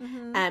wealthy.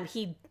 Mm-hmm.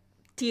 He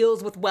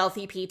deals with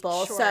wealthy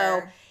people. Sure.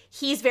 So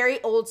he's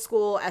very old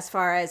school as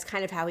far as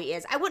kind of how he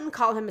is. I wouldn't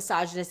call him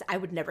misogynist. I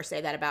would never say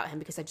that about him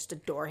because I just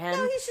adore him.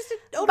 No, he's just an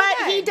older guy.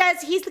 But he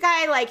does. He's the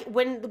guy like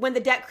when the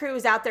deck crew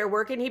is out there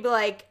working, he'd be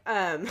like,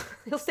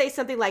 he'll say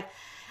something like,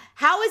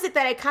 how is it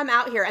that I come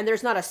out here and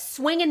there's not a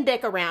swinging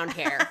dick around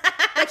here?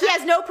 Like, he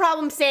has no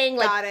problem saying,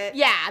 like, Got it.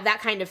 Yeah, that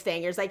kind of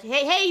thing. It's like,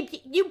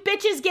 hey, you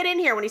bitches get in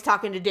here when he's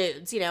talking to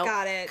dudes,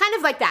 Got it. Kind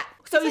of like that.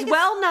 So he's like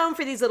well known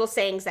for these little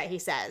sayings that he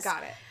says.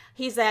 Got it.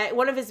 He's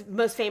one of his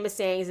most famous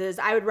sayings is,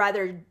 I would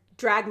rather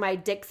drag my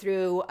dick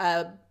through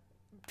a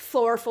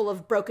floor full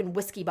of broken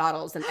whiskey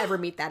bottles than ever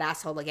meet that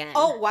asshole again.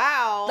 Oh,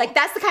 wow. Like,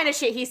 that's the kind of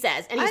shit he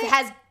says. And he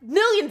has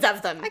millions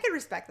of them. I can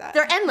respect that.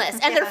 They're endless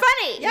and they're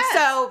funny. Yes.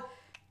 So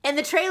in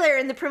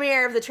the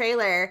premiere of the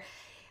trailer,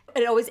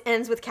 it always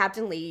ends with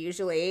Captain Lee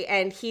usually,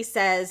 and he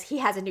says he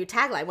has a new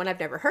tagline, one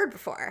I've never heard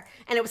before,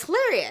 and it was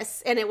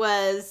hilarious. And it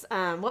was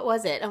what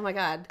was it? Oh my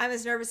God! I'm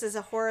as nervous as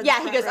a whore.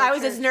 Yeah, he goes, I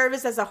was as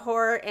nervous as a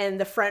whore in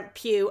the front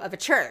pew of a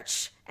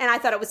church, and I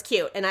thought it was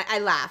cute, and I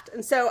laughed,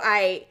 and so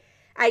I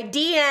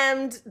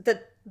DM'd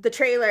the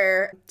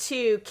trailer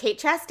to Kate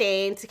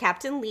Chastain, to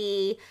Captain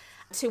Lee,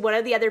 to one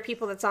of the other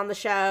people that's on the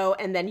show,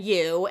 and then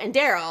you and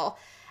Daryl.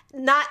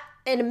 Not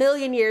in a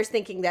million years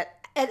thinking that.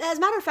 As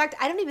a matter of fact,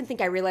 I don't even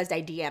think I realized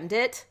I DM'd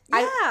it.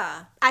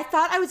 Yeah. I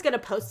thought I was going to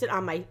post it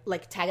on my,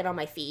 tag it on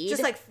my feed.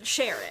 Just like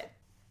share it.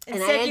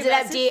 And I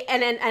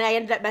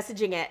ended up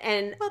messaging it.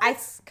 And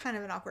that's kind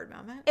of an awkward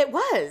moment. It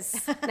was,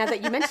 now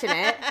that you mention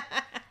it.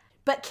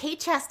 But Kate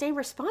Chastain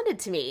responded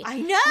to me. I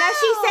know. Now,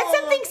 she said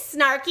something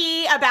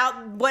snarky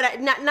about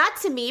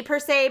not to me per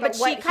se, but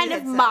she kind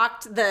of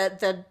mocked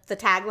the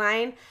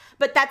tagline.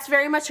 But that's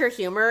very much her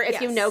humor.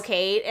 If you know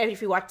Kate, and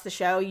if you watch the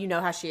show, you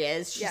know how she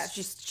is.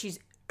 She's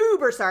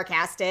uber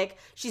sarcastic.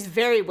 She's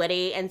very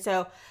witty. And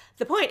so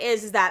the point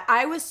is that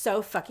I was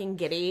so fucking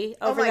giddy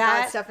over that. Oh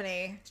my God,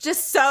 Stephanie.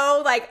 Just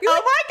so like, oh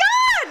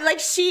my God! Like,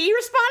 she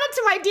responded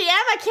to my DM.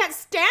 I can't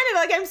stand it.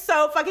 Like, I'm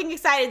so fucking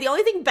excited. The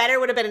only thing better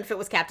would have been if it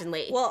was Captain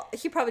Lee. Well,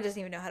 he probably doesn't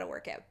even know how to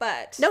work it,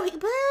 but... No,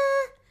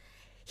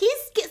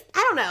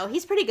 I don't know.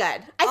 He's pretty good. I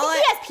think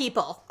he has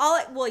people.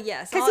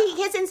 Yes. Because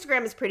his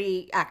Instagram is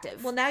pretty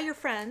active. Well, now you're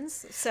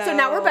friends. So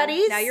now we're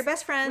buddies. Now you're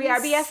best friends. We are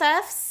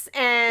BFFs.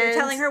 And you're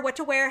telling her what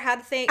to wear, how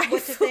to think,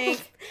 what to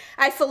think.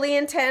 I fully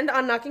intend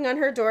on knocking on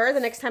her door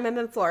the next time I'm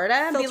in Florida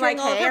and be like,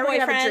 hey, are we going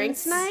to have a drink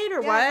tonight or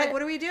what? Like,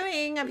 what are we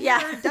doing? I'm here.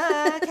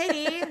 Duh,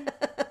 Katie.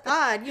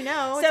 God,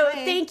 So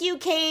thank you,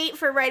 Kate,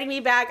 for writing me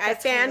back. I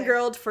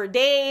fangirled for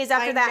days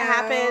after that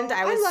happened.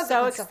 I was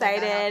so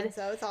excited.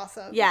 So it's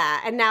awesome. Yeah.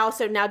 And now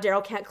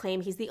Daryl can't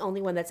claim he's the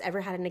only one that's ever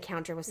had an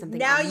encounter with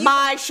something on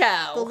my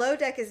show. Below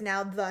Deck is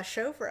now the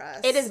show for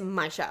us. It is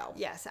my show.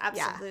 Yes,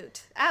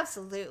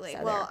 absolutely.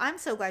 So well, I'm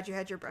so glad you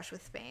had your brush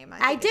with fame.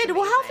 I did.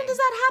 Well, how often does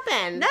that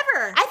happen?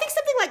 Never. I think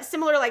something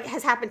similar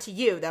has happened to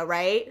you though,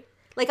 right?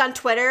 Like on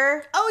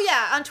Twitter? Oh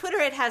yeah, on Twitter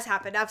it has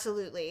happened,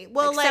 absolutely.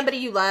 Well, like somebody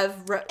you love.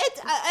 It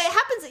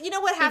happens. You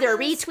know what happens? Either a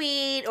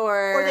retweet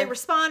or they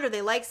respond or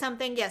they like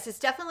something. Yes, it's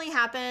definitely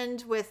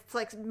happened with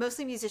like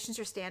mostly musicians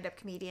or stand-up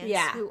comedians.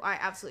 Yeah. Who I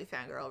absolutely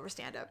fangirl over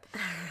stand-up.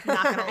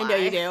 Not gonna lie. I know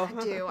you do.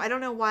 I do. I don't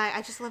know why.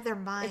 I just love their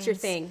minds. It's your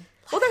thing.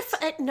 Well,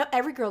 no,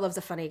 every girl loves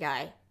a funny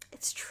guy.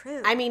 It's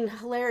true. I mean,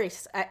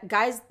 hilarious.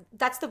 Guys,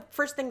 that's the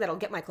first thing that'll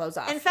get my clothes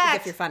off. In fact,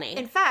 if you're funny.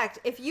 In fact,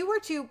 if you were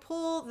to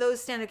pull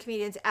those stand-up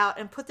comedians out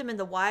and put them in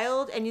the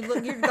wild, and you'd go,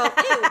 ew.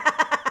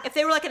 If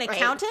they were like an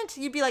accountant,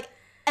 you'd be like,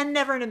 and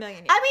never in a million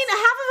years. I mean, half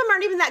of them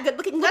aren't even that good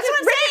looking. That's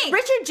what I'm saying.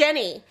 Richard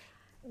Jenny.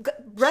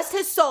 Rest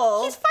his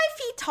soul. He's 5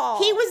 feet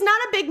tall. He was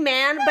not a big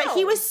man, No. but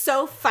he was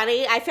so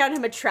funny. I found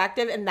him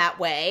attractive in that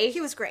way.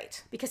 He was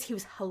great. Because he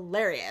was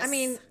hilarious. I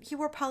mean, he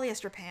wore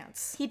polyester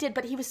pants. He did,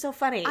 but he was so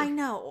funny. I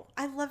know.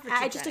 I love Richard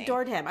I just Jenny.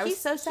 adored him. I was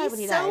so sad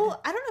when he died.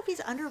 I don't know if he's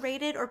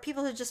underrated or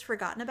people have just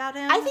forgotten about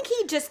him. I think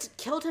he just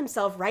killed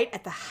himself right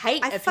at the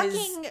height of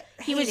his...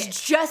 He was hate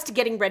it. just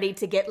getting ready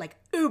to get, like,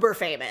 uber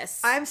famous.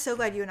 I'm so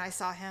glad you and I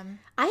saw him.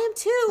 I am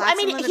too. Laughs I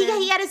mean, Unlimited.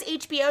 he had his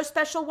HBO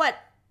special,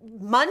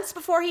 months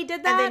before he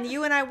did that? And then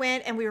you and I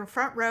went and we were in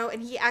front row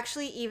and he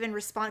actually even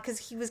responded because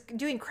he was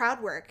doing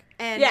crowd work.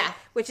 And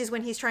which is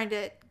when he's trying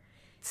to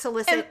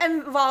solicit.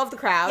 And involve the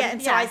crowd. Yeah, and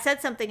so I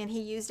said something and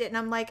he used it and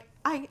I'm like,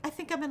 I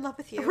think I'm in love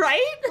with you.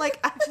 Right? Like,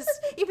 I just,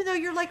 even though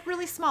you're like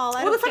really small,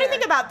 I Well, don't the funny care.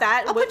 thing about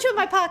that... I'll put you in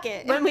my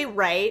pocket. When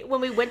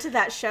we went to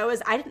that show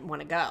is I didn't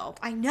want to go.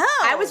 I know.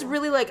 I was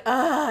really like, but...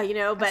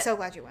 I'm so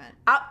glad you went.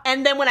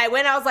 And then when I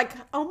went, I was like,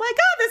 oh my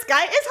God, this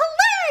guy is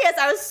hilarious.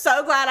 I was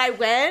so glad I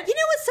went. You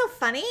know what's so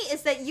funny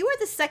is that you are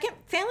the second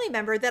family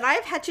member that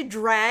I've had to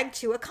drag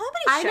to a comedy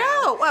show. I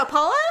know. Well,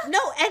 Paula? No,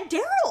 and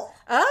Daryl.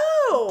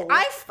 Oh.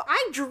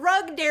 I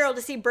drug Daryl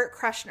to see Bert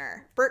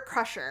Kreischer. Bert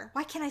Crusher.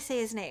 Why can't I say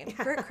his name?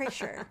 Bert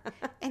Kreischer.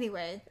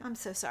 Anyway, I'm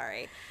so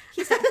sorry.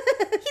 He doesn't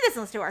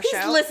listen to our show.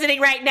 He's listening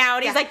right now,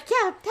 and he's like,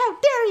 yeah, how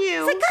dare you?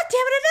 He's like, God damn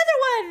it,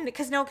 another one!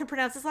 Because no one can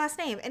pronounce his last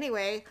name.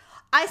 Anyway,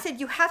 I said,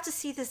 you have to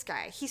see this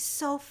guy. He's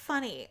so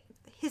funny.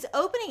 His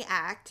opening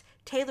act,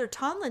 Taylor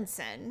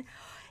Tomlinson,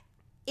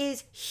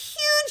 is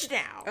huge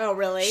now. Oh,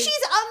 really?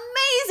 She's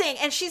amazing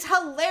and she's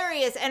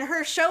hilarious. And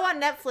her show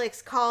on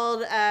Netflix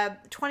called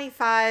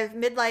 25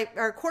 Midlife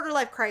or Quarter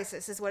Life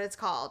Crisis is what it's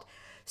called.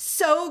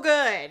 So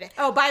good.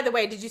 Oh, by the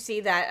way, did you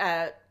see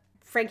that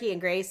Frankie and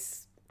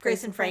Grace and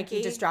Frankie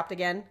Frankie just dropped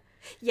again?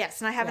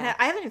 Yes, and I haven't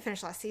even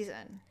finished last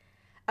season.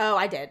 Oh,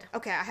 I did.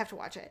 Okay, I have to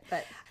watch it.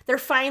 But they're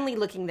finally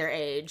looking their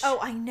age. Oh,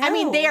 I know. I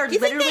mean, they are Do you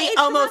think they literally aged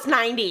them almost up?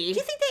 90. Do you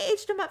think they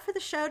aged him up for the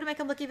show to make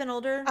him look even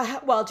older?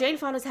 Well, Jane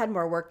Fonda's had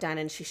more work done,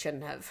 and she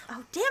shouldn't have.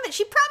 Oh, damn it.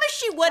 She promised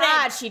she wouldn't.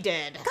 God, she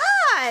did.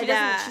 God. She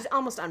doesn't, she's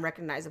almost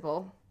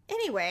unrecognizable.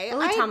 Anyway,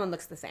 Only Tomlin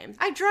looks the same.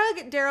 I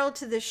drug Daryl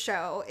to this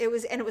show. It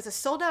was a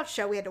sold out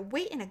show. We had to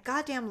wait in a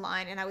goddamn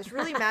line, and I was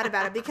really mad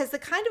about it because the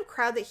kind of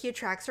crowd that he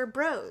attracts are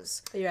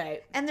bros. You're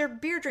right. And they're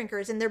beer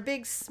drinkers and they're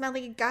big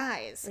smelly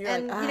guys. You're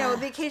and like, you know,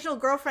 the occasional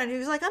girlfriend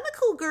who's like, I'm a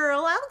cool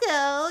girl, I'll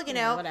go, you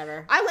know.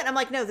 Whatever. I went, I'm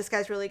like, no, this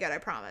guy's really good, I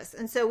promise.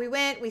 And so we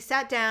went, we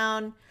sat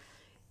down,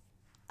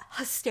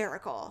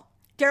 hysterical.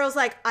 Daryl's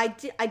like, I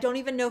don't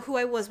even know who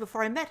I was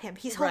before I met him.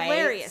 He's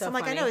hilarious. So I'm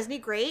like, funny. I know, isn't he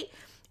great?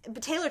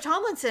 But Taylor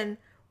Tomlinson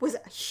was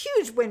a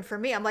huge win for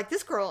me. I'm like,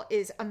 this girl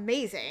is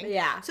amazing.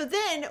 Yeah. So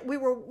then we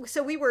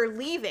were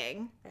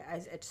leaving.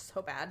 It's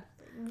so bad.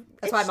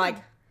 That's why I'm like,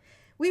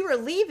 we were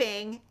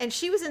leaving, and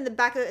she was in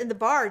the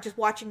bar just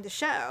watching the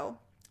show.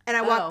 And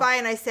I walked by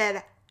and I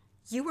said,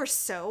 "You were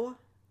so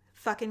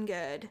fucking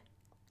good.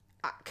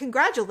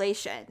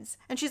 Congratulations."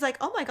 And she's like,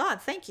 "Oh my God,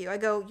 thank you." I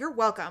go, "You're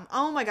welcome.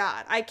 Oh my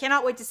God, I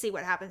cannot wait to see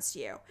what happens to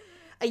you."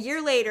 A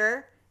year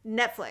later,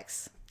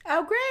 Netflix.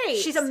 oh great,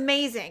 She's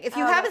amazing. If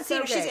you Oh, haven't that's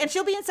seen so her, great.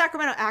 she'll be in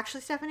Sacramento. Actually,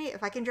 Stephanie,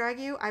 if I can drag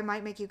you, I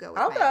might make you go with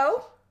I'll me.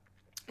 go.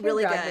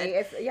 Really Drag good. me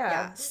if-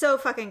 yeah. So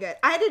fucking good.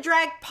 I had to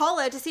drag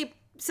Paula to see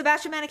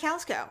Sebastian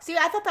Maniscalco. See,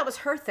 I thought that was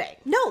her thing.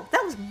 No,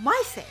 that was my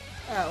thing.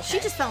 Oh, okay. She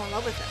just fell in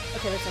love with him.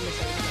 Okay, let's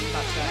understand what I'm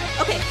about to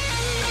try. Okay.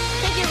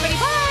 Thank you, everybody.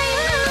 Bye.